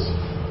peoples?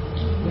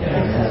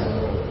 Yes.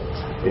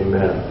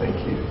 Amen. Thank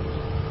you.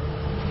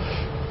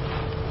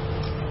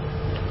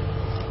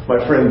 My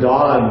friend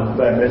Don,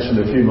 that I mentioned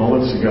a few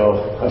moments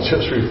ago, I was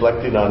just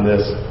reflecting on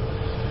this.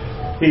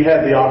 He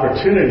had the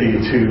opportunity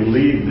to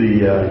lead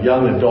the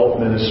young adult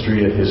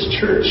ministry at his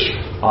church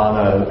on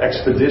an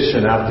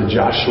expedition out to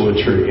Joshua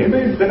Tree.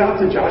 Anybody been out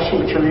to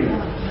Joshua Tree?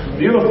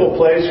 Beautiful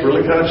place,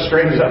 really kind of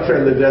strange out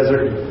there in the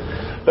desert.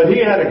 But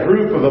he had a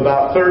group of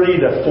about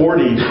 30 to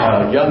 40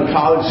 young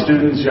college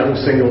students, young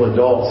single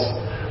adults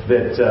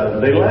that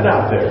they led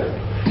out there.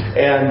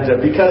 And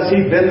because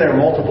he'd been there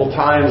multiple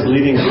times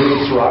leading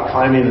groups, rock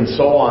climbing and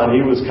so on,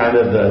 he was kind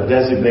of the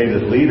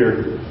designated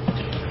leader.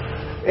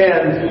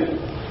 And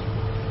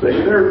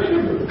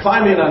they're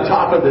climbing on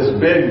top of this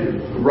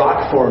big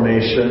rock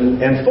formation,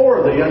 and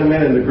 4 of the young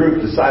men in the group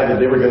decided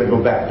they were going to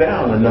go back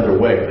down another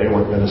way. They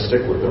weren't going to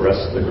stick with the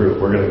rest of the group.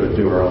 We're going to go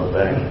do our own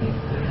thing.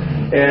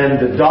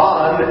 And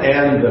Don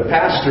and the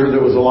pastor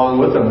that was along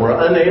with them were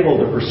unable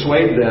to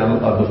persuade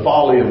them of the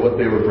folly of what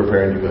they were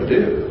preparing to go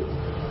do.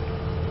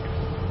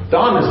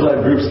 Don has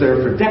led groups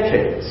there for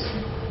decades,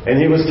 and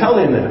he was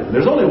telling them,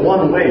 there's only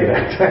one way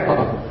back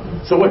down.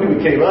 So when we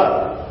came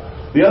up,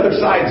 the other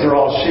sides are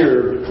all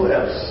sheer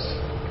cliffs.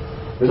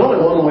 There's only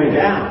one way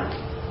down.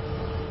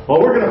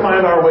 Well, we're going to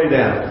find our way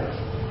down.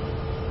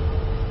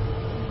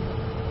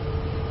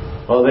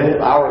 Well, then,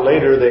 an hour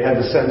later, they had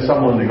to send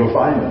someone to go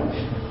find them.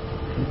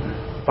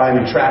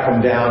 Finally track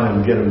them down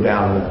and get them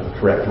down the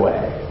correct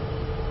way.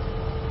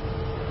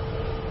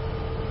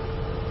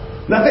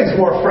 Nothing's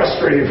more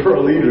frustrating for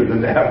a leader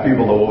than to have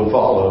people that will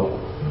follow.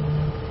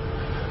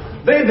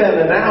 They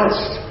then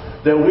announced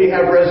that we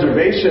have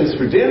reservations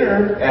for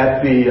dinner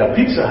at the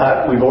Pizza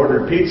Hut. We've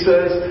ordered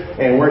pizzas,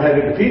 and we're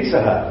headed to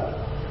Pizza Hut.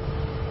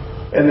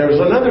 And there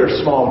was another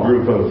small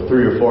group of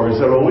 3 or 4 who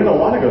said, well, we don't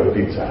want to go to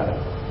Pizza Hut.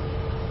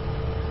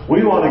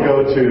 We want to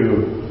go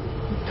to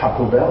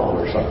Taco Bell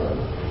or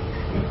something.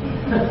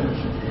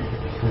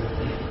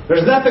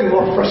 There's nothing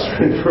more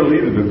frustrating for a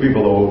leader than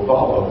people that will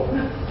follow.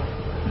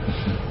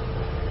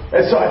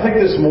 And so I think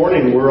this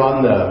morning we're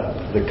on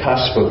the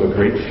cusp of a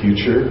great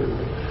future.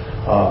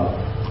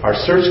 Our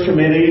search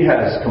committee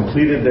has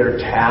completed their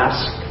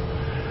task,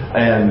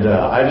 and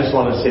I just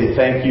want to say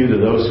thank you to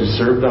those who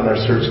served on our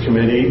search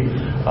committee.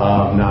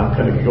 Now I'm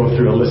going to go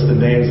through a list of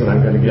names and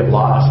I'm going to get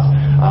lost.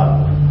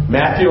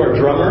 Matthew, our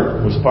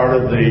drummer, was part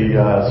of the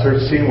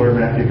search team. Where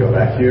did Matthew go?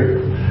 Back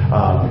here.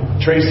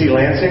 Tracy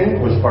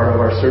Lansing was part of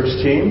our search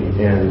team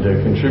and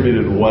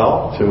contributed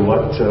well to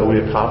what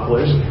we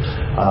accomplished.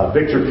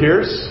 Victor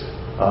Pierce,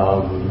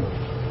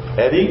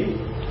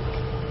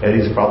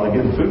 Eddie's probably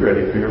getting food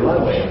ready for your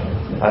lunch.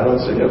 I don't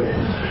see him.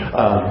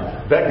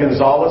 Beck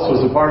Gonzalez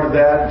was a part of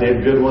that.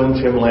 Dave Goodwin,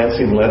 Tim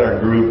Lansing led our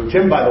group.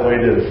 Tim, by the way,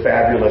 did a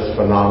fabulous,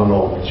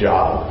 phenomenal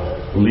job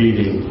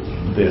leading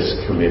this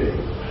committee.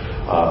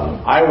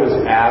 I was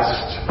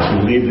asked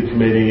to lead the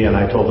committee, and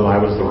I told them I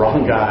was the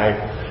wrong guy,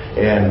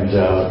 and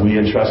we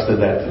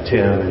entrusted that to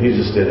Tim, and he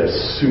just did a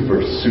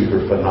super, super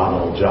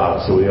phenomenal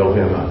job. So we owe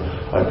him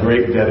a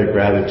great debt of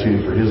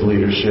gratitude for his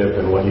leadership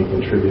and what he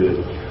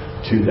contributed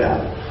to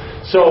that.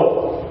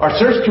 So our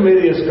search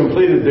committee has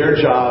completed their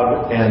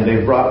job, and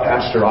they've brought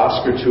Pastor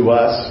Oscar to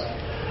us.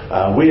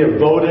 We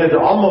have voted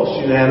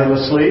almost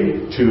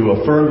unanimously to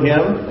affirm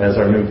him as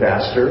our new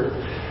pastor,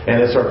 and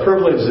it's our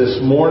privilege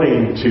this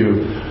morning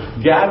to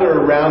gather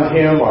around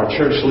him our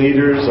church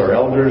leaders, our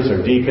elders, our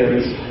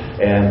deacons,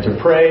 and to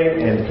pray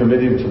and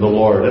commit him to the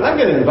Lord. And I'm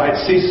going to invite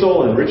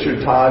Cecil and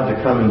Richard Todd to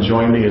come and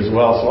join me as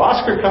well. So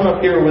Oscar, come up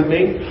here with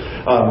me.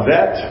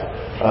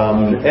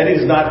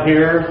 Eddie's not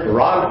here.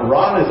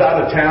 Ron is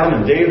out of town,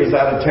 and Dave is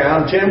out of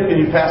town. Tim, can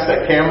you pass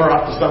that camera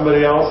off to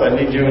somebody else? I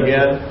need you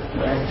again.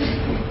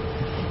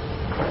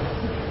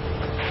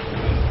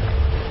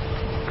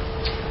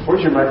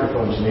 Where's your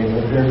microphone, Janine?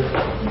 Over here.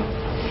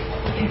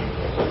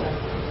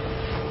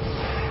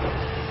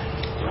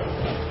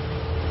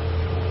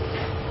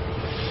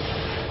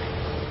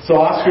 So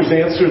Oscar's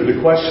answered the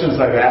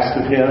questions I've asked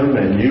of him,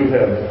 and you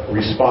have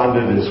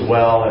responded as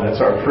well. And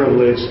it's our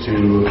privilege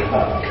to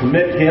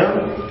commit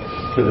him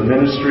to the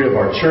ministry of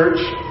our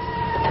church,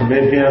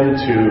 commit him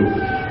to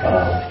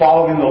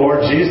following the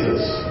Lord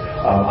Jesus.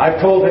 I've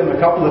told him a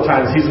couple of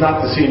times he's not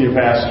the senior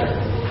pastor.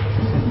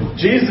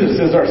 Jesus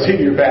is our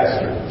senior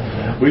pastor.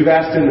 We've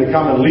asked him to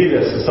come and lead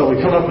us, and so we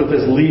come up with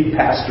this lead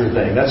pastor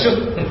thing. That's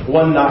just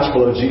one notch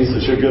below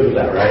Jesus. You're good with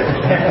that, right?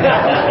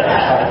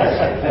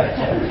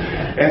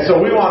 And so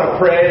we want to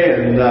pray,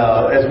 and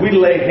as we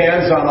lay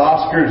hands on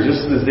Oscar,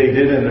 just as they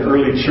did in the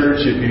early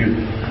church, if you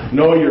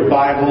know your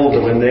Bible,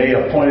 that when they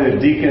appointed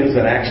deacons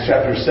in Acts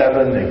chapter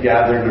 7, they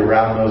gathered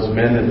around those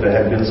men that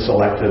had been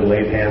selected,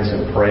 laid hands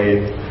and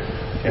prayed.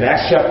 In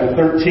Acts chapter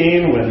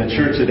 13, when the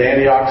church at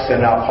Antioch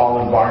sent out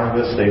Paul and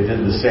Barnabas, they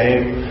did the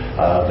same.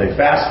 They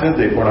fasted.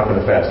 We're not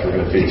going to fast, we're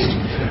going to feast.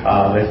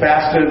 They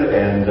fasted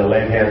and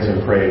laid hands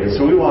and prayed. And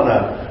so we want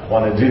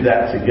to do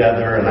that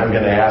together, and I'm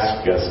going to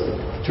ask us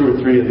 2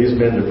 or 3 of these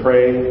men to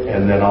pray,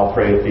 and then I'll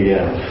pray at the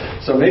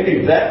end. So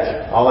maybe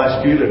Vet, I'll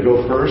ask you to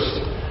go first,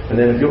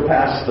 and then if you'll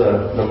pass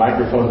the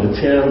microphone to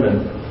Tim,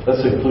 and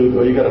let's include,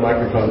 you got a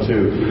microphone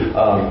too.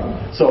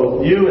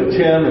 So you and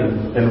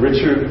Tim and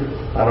Richard,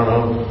 I don't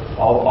know,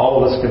 all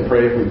of us can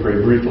pray if we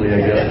pray briefly, I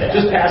guess.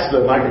 Just pass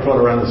the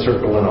microphone around the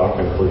circle and I'll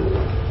conclude.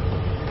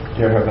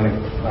 Dear Heavenly,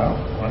 I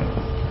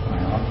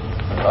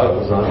thought it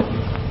was on.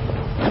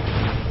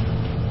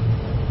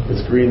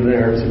 It's green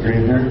there. Is it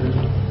green there?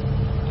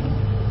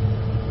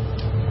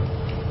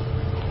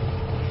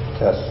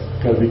 Test.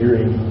 Gotta be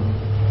green.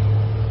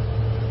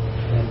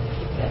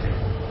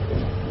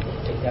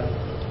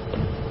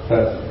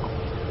 Test.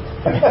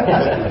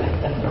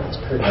 That's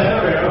pretty.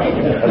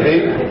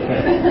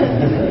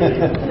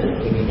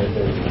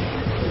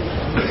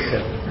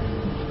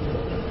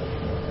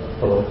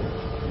 Hello.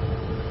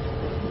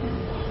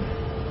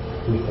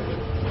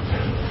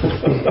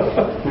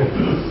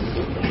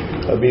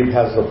 Habib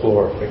has the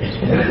floor.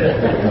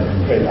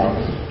 Okay, now.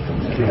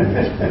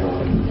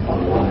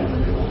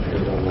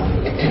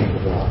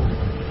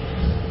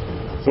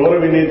 So what do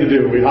we need to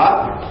do? We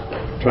hot?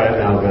 Try it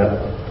now, Beth.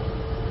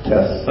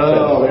 Yes.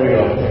 Oh, there we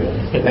go.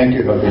 Thank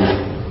you, Habib.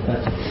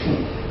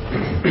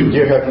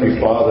 Dear Heavenly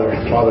Father,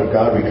 Father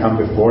God, we come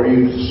before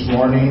you this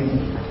morning,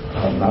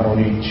 not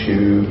only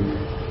to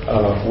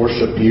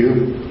worship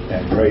you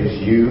and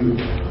praise you,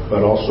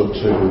 but also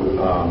to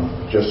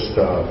just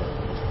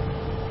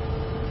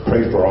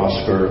pray for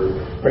Oscar,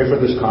 pray for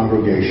this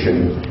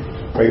congregation,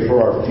 pray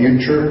for our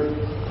future.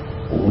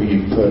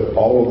 We put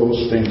all of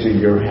those things in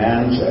your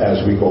hands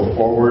as we go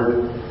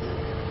forward.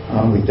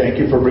 We thank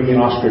you for bringing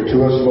Oscar to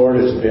us, Lord.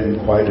 It's been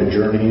quite a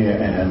journey,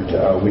 and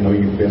we know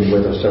you've been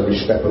with us every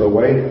step of the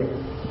way.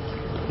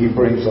 He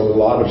brings a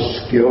lot of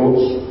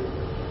skills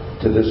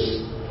to this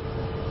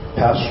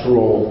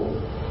pastoral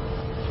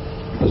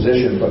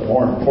position, but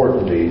more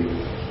importantly,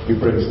 he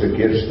brings the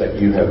gifts that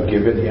you have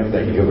given him,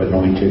 that you have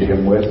anointed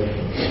him with.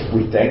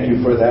 We thank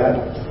you for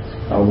that.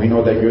 We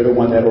know that you're the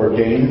one that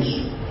ordains,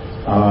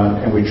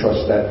 and we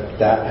trust that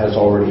that has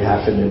already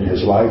happened in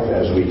his life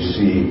as we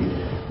see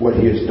what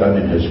he has done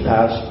in his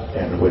past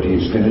and what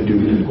he's going to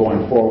do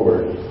going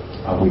forward.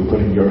 We put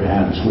in your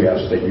hands. We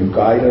ask that you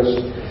guide us,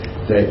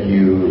 that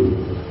you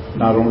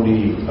not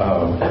only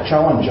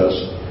challenge us,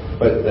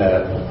 but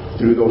that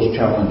through those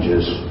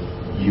challenges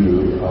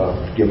you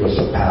give us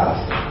a path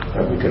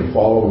that we can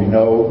follow. We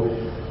know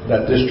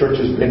that this church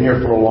has been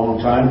here for a long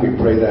time. We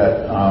pray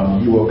that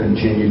you will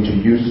continue to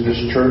use this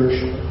church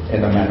in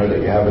the manner that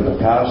you have in the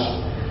past,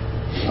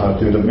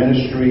 through the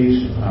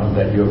ministries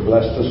that you have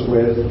blessed us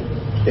with.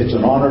 It's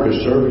an honor to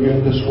serve you in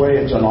this way.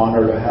 It's an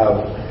honor to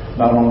have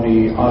not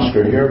only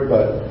Oscar here,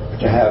 but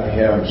to have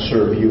him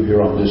serve you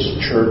here on this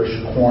church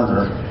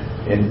corner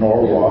in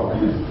Norwalk.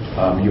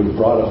 You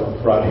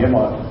brought him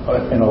on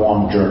in a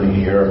long journey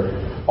here,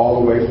 all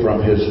the way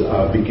from his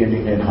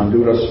beginning in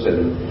Honduras,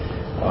 and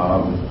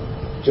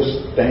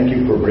just thank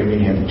you for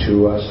bringing him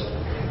to us.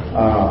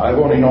 I've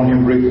only known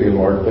him briefly,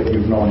 Lord, but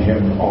you've known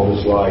him all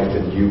his life,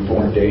 and you've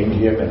ordained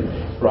him and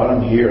brought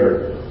him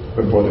here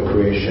before the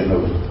creation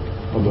of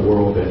the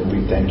world, and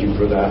we thank you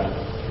for that.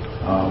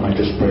 I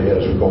just pray that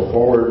as we go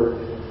forward,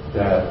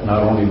 that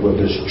not only will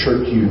this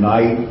church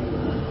unite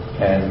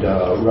and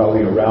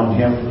rally around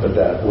him, but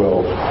that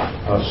will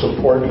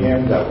support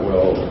him, that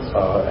will,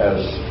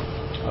 as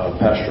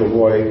Pastor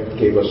Roy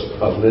gave us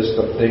a list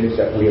of things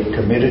that we have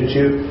committed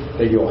to,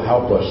 that you'll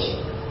help us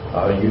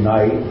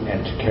unite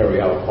and to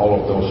carry out all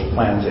of those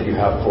plans that you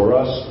have for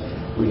us.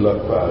 We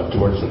look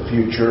towards the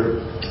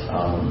future.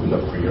 We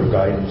look for your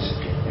guidance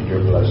and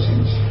your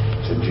blessings.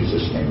 It's in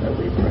Jesus' name that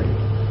we pray.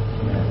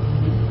 Amen.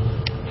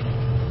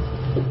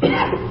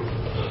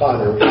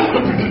 Father,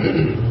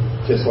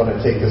 just want to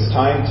take this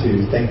time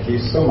to thank you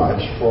so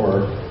much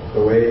for the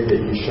way that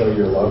you show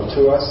your love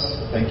to us.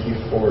 Thank you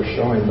for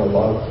showing your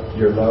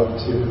love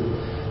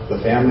to the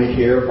family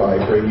here by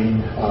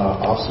bringing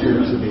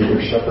Oscar to be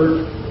your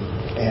shepherd.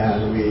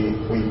 And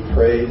we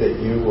pray that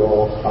you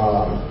will,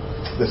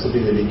 this will be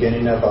the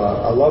beginning of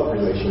a love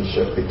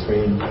relationship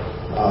between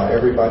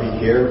everybody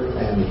here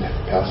and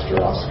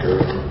Pastor Oscar.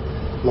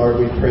 Lord,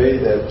 we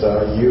pray that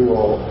you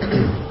will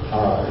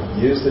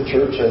use the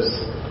church as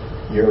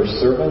your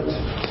servant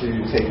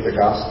to take the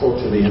gospel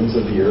to the ends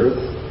of the earth,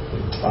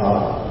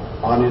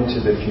 on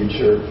into the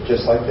future,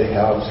 just like they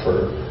have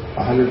for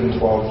 112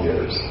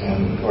 years.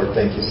 And Lord,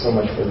 thank you so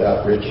much for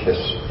that rich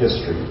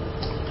history.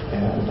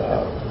 And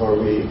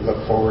Lord, we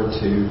look forward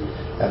to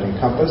having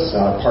Compass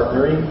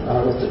partnering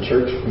with the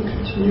church and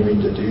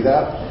continuing to do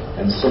that,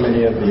 and so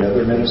many of the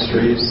other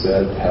ministries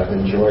that have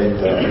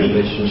enjoyed the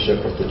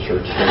relationship with the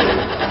church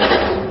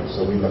here.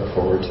 So we look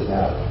forward to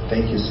that.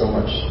 Thank you so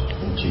much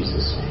in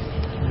Jesus' name.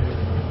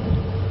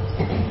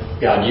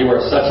 God, you are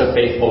such a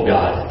faithful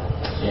God.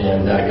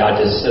 And God,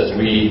 just as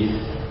we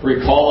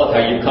recall of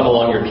how you've come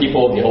along your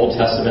people in the Old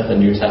Testament, the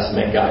New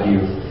Testament, God,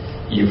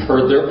 you've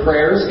heard their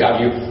prayers.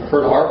 God, you've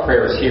heard our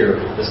prayers here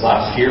this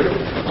last year.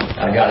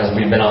 God, as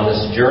we've been on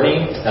this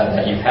journey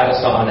that you've had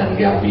us on, and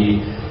God, we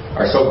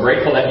are so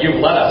grateful that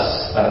you've led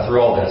us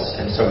through all this.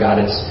 And so,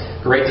 God, it's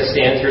great to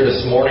stand here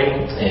this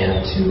morning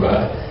and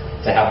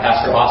to have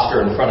Pastor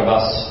Oscar in front of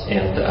us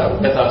and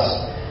with us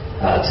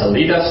to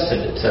lead us,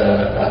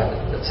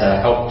 to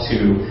help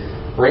to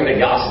bring the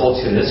gospel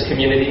to this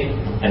community.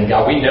 And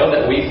God, we know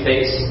that we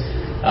face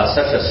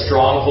such a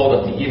stronghold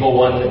of the evil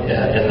one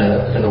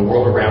in the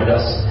world around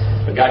us.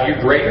 But God, you're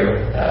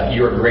greater.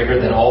 You are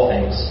greater than all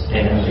things,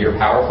 and you're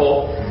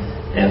powerful.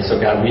 And so,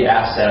 God, we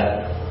ask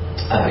that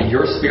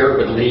your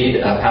Spirit would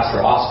lead Pastor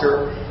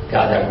Oscar,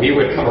 God, that we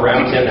would come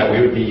around him, that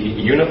we would be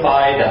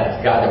unified,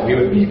 God, that we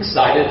would be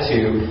excited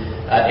to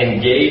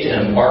engage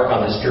and embark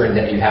on this journey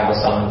that you have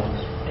us on.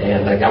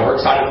 And God, we're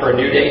excited for a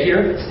new day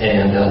here.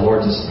 And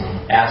Lord, just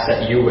ask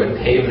that you would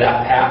pave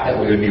that path, that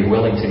we would be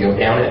willing to go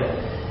down it.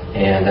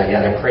 And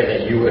God, I pray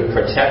that you would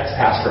protect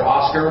Pastor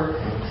Oscar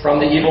from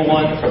the evil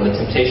one, from the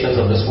temptations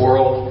of this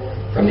world,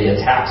 from the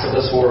attacks of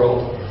this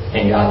world.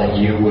 And God, that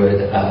you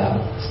would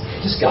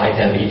just guide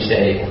him each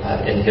day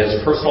in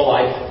his personal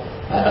life,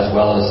 as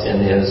well as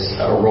in his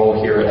role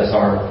here as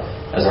our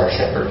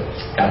shepherd.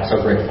 God,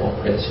 so grateful.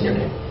 It's in your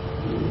name.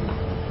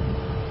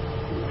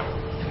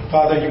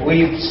 Father,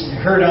 we've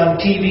heard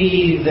on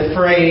TV the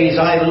phrase,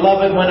 "I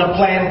love it when a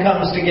plan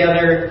comes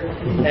together."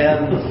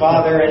 And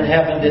Father, in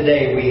heaven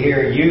today, we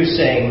hear you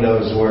saying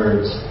those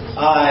words,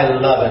 "I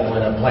love it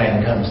when a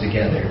plan comes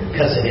together,"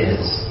 because it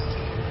is.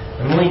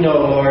 And we know,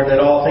 Lord,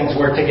 that all things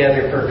work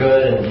together for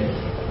good, and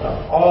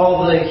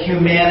all the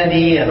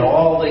humanity and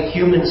all the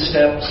human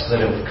steps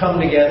that have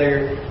come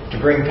together to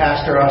bring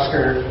Pastor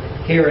Oscar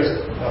here as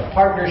a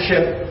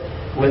partnership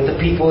with the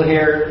people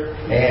here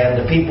and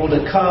the people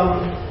to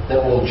come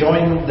that will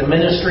join the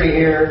ministry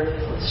here,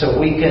 so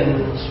we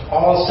can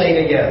all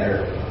say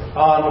together,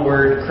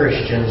 "Onward,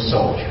 Christian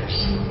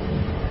soldiers."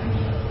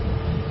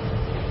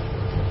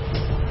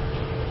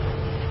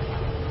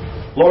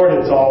 Lord,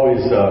 it's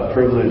always a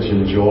privilege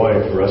and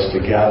joy for us to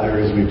gather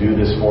as we do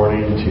this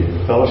morning,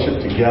 to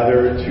fellowship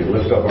together, to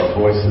lift up our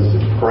voices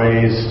in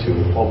praise, to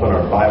open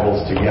our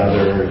Bibles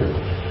together.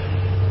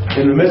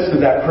 In the midst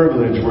of that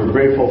privilege, we're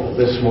grateful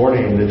this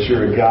morning that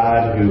you're a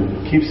God who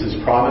keeps His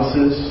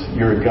promises.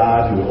 You're a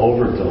God who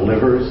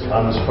over-delivers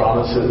on His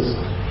promises.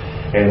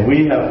 And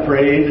we have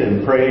prayed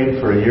and prayed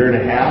for a year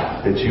and a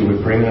half that you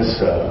would bring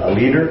us a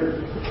leader.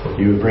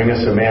 You would bring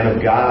us a man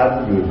of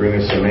God. You would bring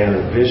us a man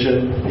of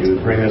vision. You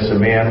would bring us a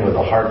man with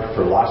a heart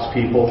for lost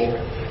people.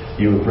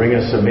 You would bring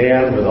us a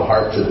man with a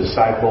heart to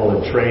disciple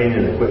and train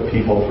and equip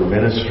people for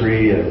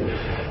ministry. And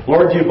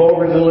Lord, you've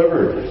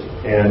over-delivered.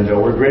 And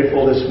we're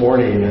grateful this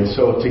morning. And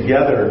so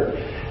together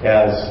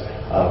as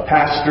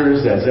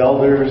pastors, as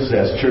elders,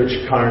 as church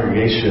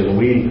congregation,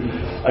 we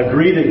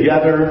agree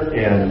together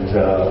and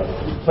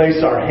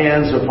place our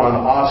hands upon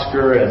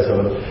Oscar as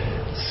a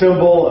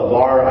symbol of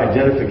our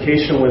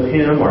identification with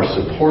him, our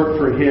support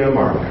for him,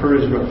 our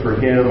encouragement for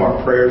him,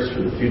 our prayers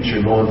for the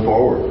future going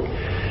forward.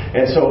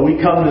 And so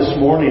we come this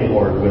morning,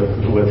 Lord,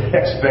 with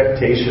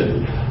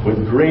expectation,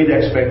 with great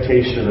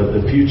expectation of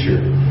the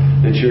future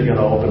that you're going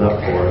to open up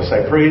for us.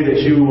 I pray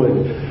that you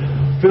would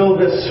fill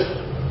this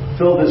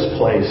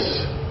place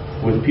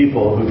with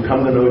people who've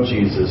come to know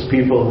Jesus,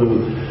 people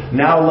who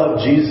now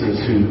love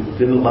Jesus who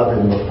didn't love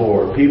him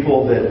before,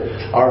 people that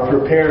are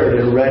prepared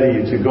and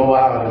ready to go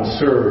out and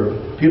serve,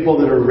 people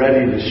that are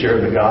ready to share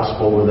the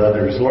gospel with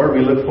others. Lord, we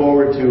look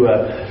forward to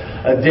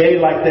a day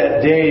like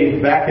that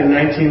day back in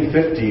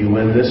 1950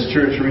 when this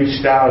church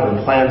reached out and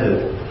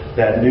planted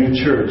that new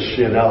church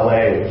in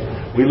LA.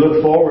 We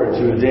look forward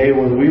to a day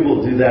when we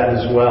will do that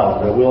as well,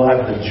 that we'll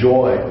have the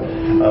joy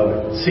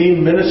of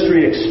seeing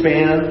ministry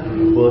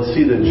expand. We'll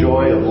see the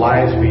joy of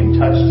lives being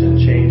touched and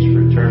changed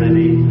for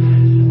eternity.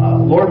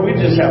 Lord, we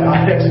just have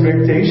high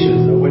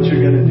expectations of what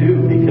you're going to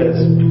do because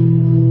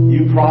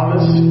you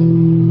promised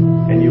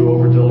and you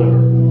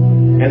over-deliver.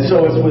 And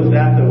so it's with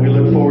that we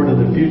look forward to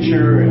the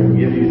future, and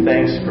we give you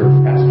thanks for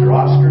Pastor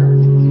Oscar,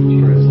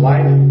 for his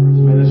life, for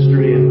his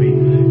ministry, and we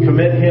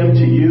commit him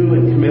to you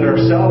and commit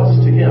ourselves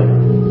to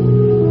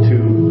him,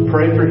 to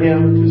pray for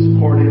him, to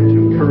support him,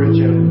 to encourage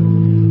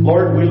him.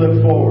 Lord, we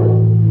look forward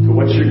to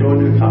what you're going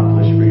to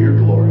accomplish for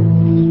your glory,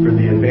 for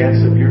the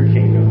advance of your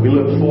kingdom. We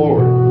look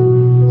forward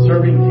to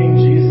serving King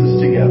Jesus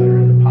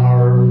together in the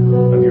power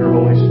of your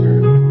Holy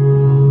Spirit.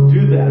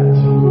 Do that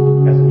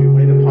as we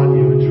wait upon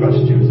you and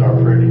trust you is our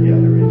prayer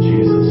together in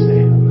Jesus'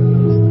 name.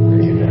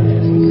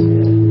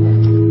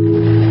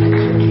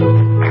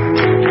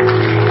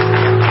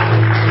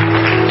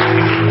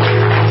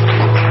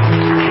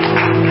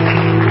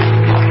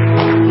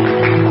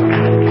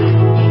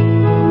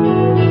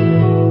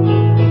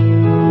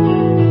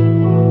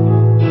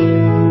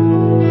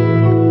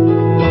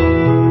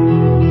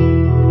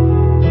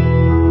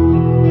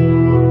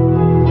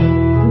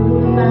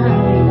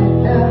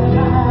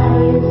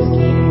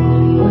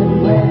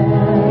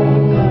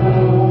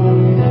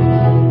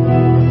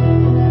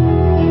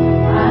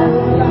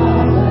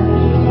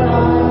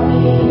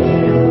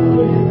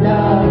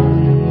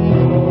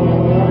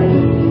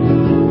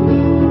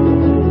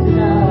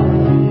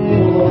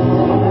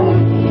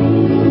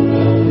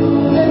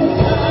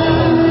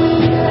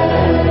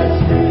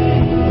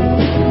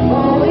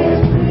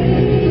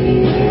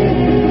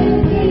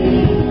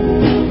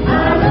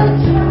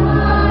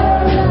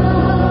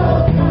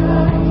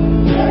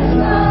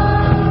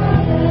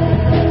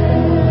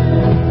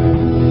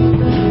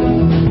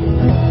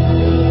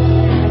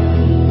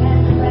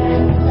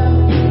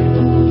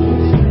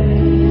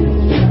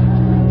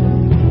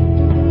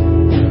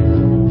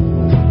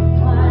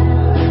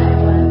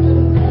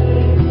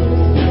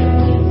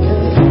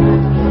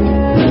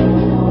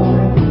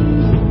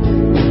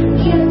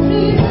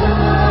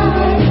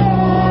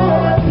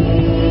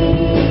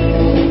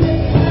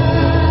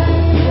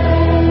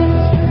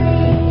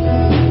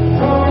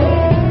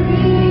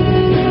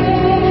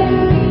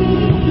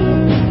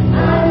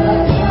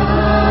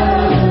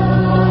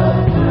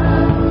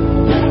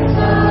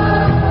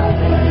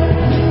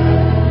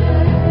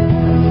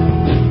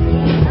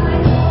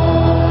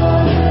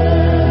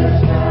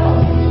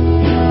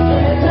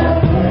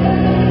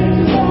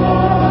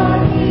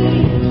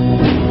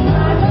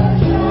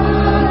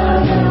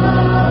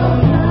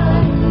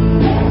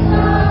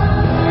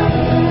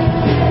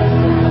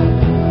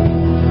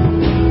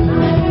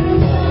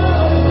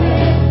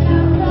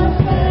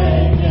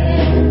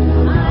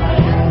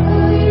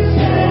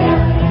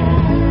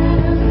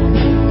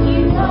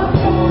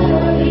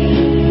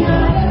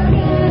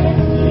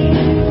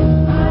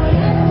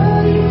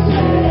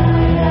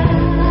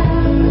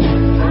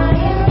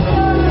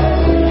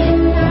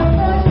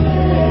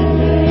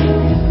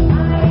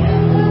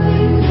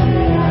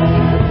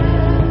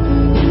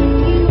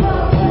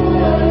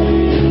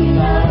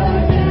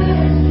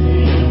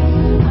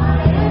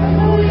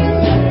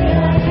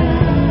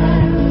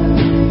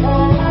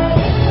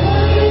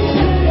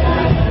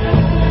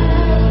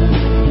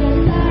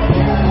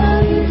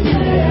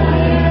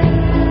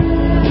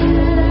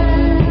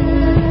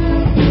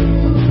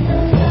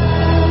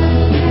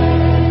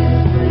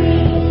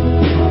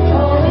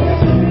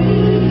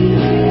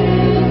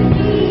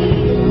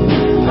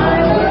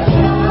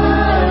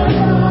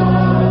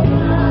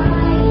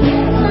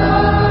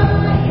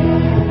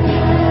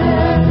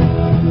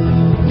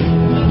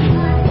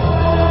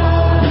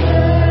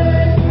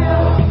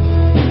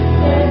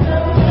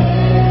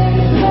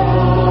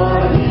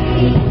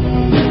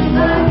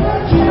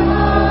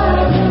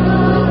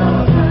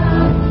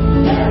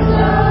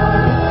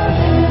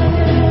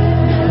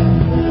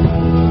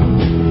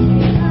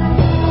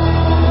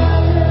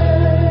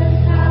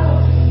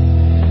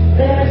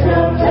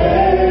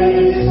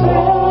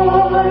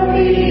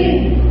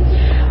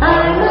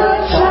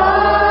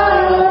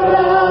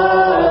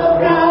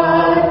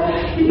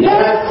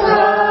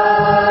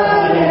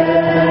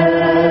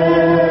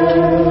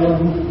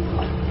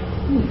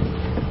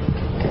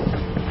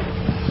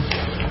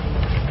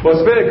 Well,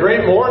 it's been a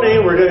great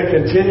morning. We're going to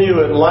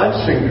continue at lunch.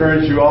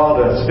 Encourage you all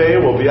to stay.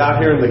 We'll be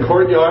out here in the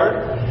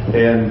courtyard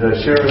and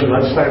sharing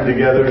lunchtime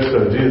together,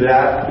 so do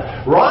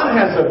that. Ron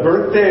has a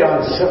birthday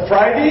on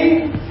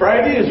Friday.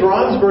 Friday is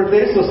Ron's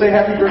birthday, so say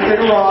happy birthday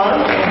to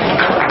Ron.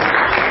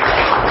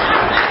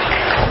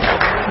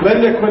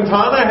 Linda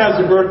Quintana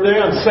has a birthday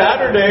on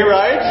Saturday,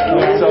 right?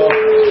 So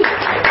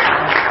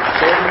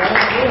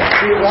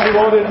she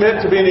won't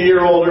admit to being a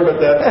year older, but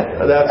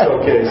that's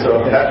okay. So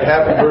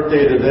happy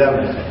birthday to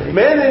them.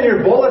 Men, in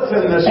your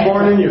bulletin this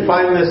morning, you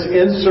find this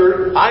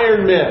insert,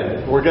 Iron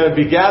Men. We're going to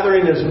be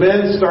gathering as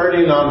men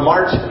starting on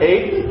March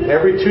 8th,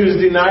 every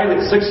Tuesday night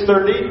at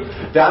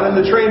 6:30, down in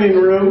the training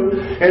room.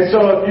 And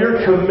so if you're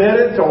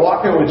committed to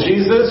walking with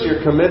Jesus, you're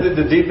committed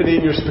to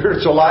deepening your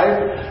spiritual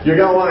life, you're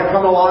going to want to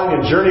come along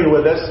and journey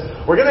with us.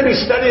 We're going to be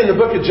studying the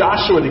book of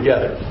Joshua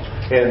together.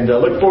 And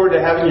look forward to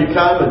having you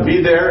come and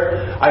be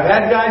there. I've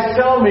had guys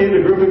tell me,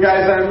 the group of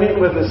guys I'm meeting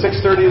with at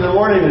 6:30 in the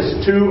morning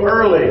is too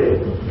early.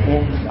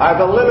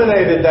 I've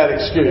eliminated that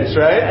excuse,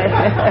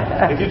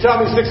 right? If you tell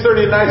me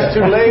 6:30 at night is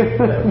too late,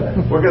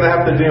 we're going to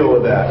have to deal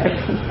with that.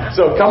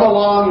 So come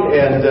along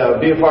and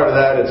be a part of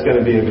that. It's going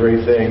to be a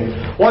great thing.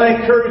 I want to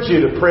encourage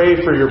you to pray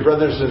for your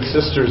brothers and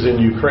sisters in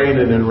Ukraine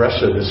and in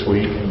Russia this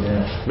week.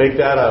 Make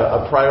that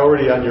a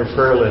priority on your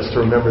prayer list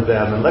to remember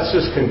them. And let's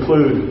just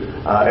conclude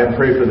and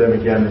pray for them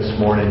again this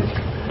morning.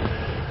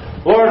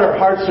 Lord, our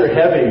hearts are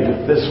heavy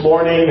this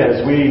morning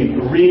as we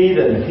read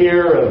and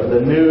hear of the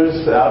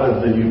news out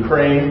of the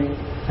Ukraine.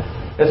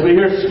 As we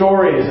hear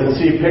stories and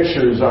see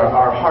pictures,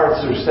 our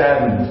hearts are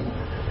saddened.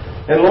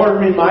 And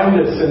Lord, remind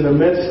us in the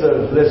midst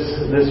of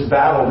this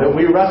battle that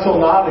we wrestle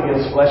not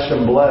against flesh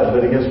and blood,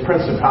 but against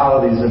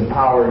principalities and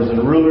powers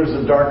and rulers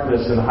of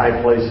darkness in high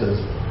places.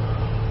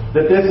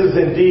 That this is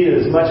indeed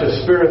as much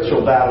a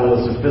spiritual battle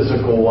as a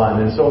physical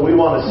one. And so we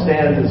want to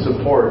stand in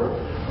support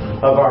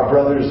of our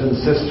brothers and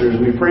sisters.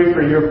 We pray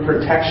for your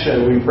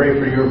protection. We pray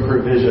for your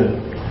provision.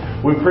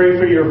 We pray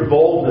for your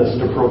boldness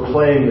to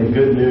proclaim the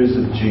good news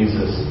of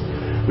Jesus.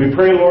 We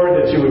pray,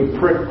 Lord, that you would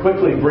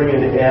quickly bring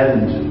an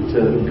end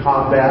to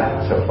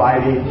combat, to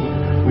fighting.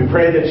 We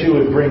pray that you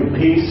would bring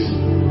peace.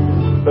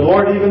 But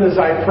Lord, even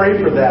as I pray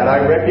for that,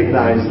 I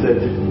recognize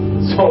that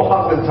so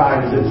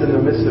oftentimes it's in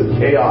the midst of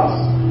chaos,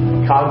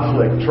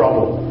 conflict,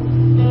 trouble,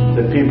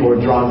 that people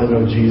are drawn to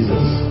know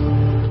Jesus.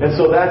 And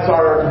so that's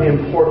our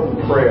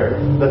important prayer.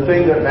 The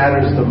thing that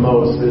matters the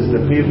most is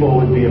that people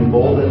would be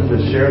emboldened to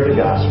share the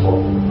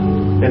gospel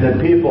and that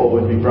people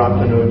would be brought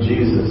to know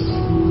Jesus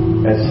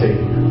as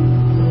Savior.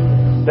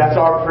 That's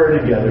our prayer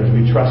together.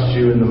 We trust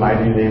you in the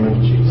mighty name of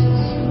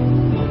Jesus.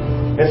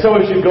 And so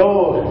as you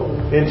go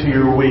into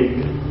your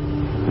week,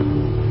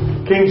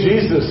 King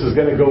Jesus is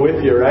going to go with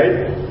you,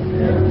 right?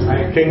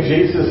 King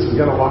Jesus is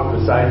going to walk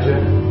beside you.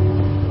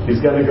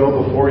 He's going to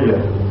go before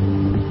you.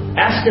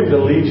 Ask Him to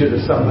lead you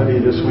to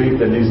somebody this week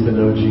that needs to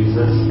know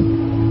Jesus.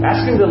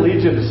 Ask Him to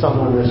lead you to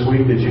someone this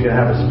week that you can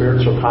have a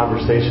spiritual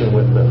conversation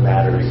with that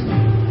matters.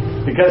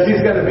 Because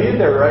He's going to be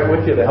there right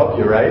with you to help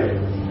you, right?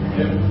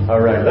 All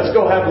right, let's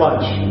go have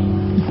lunch.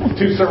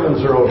 2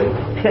 sermons are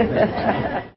over.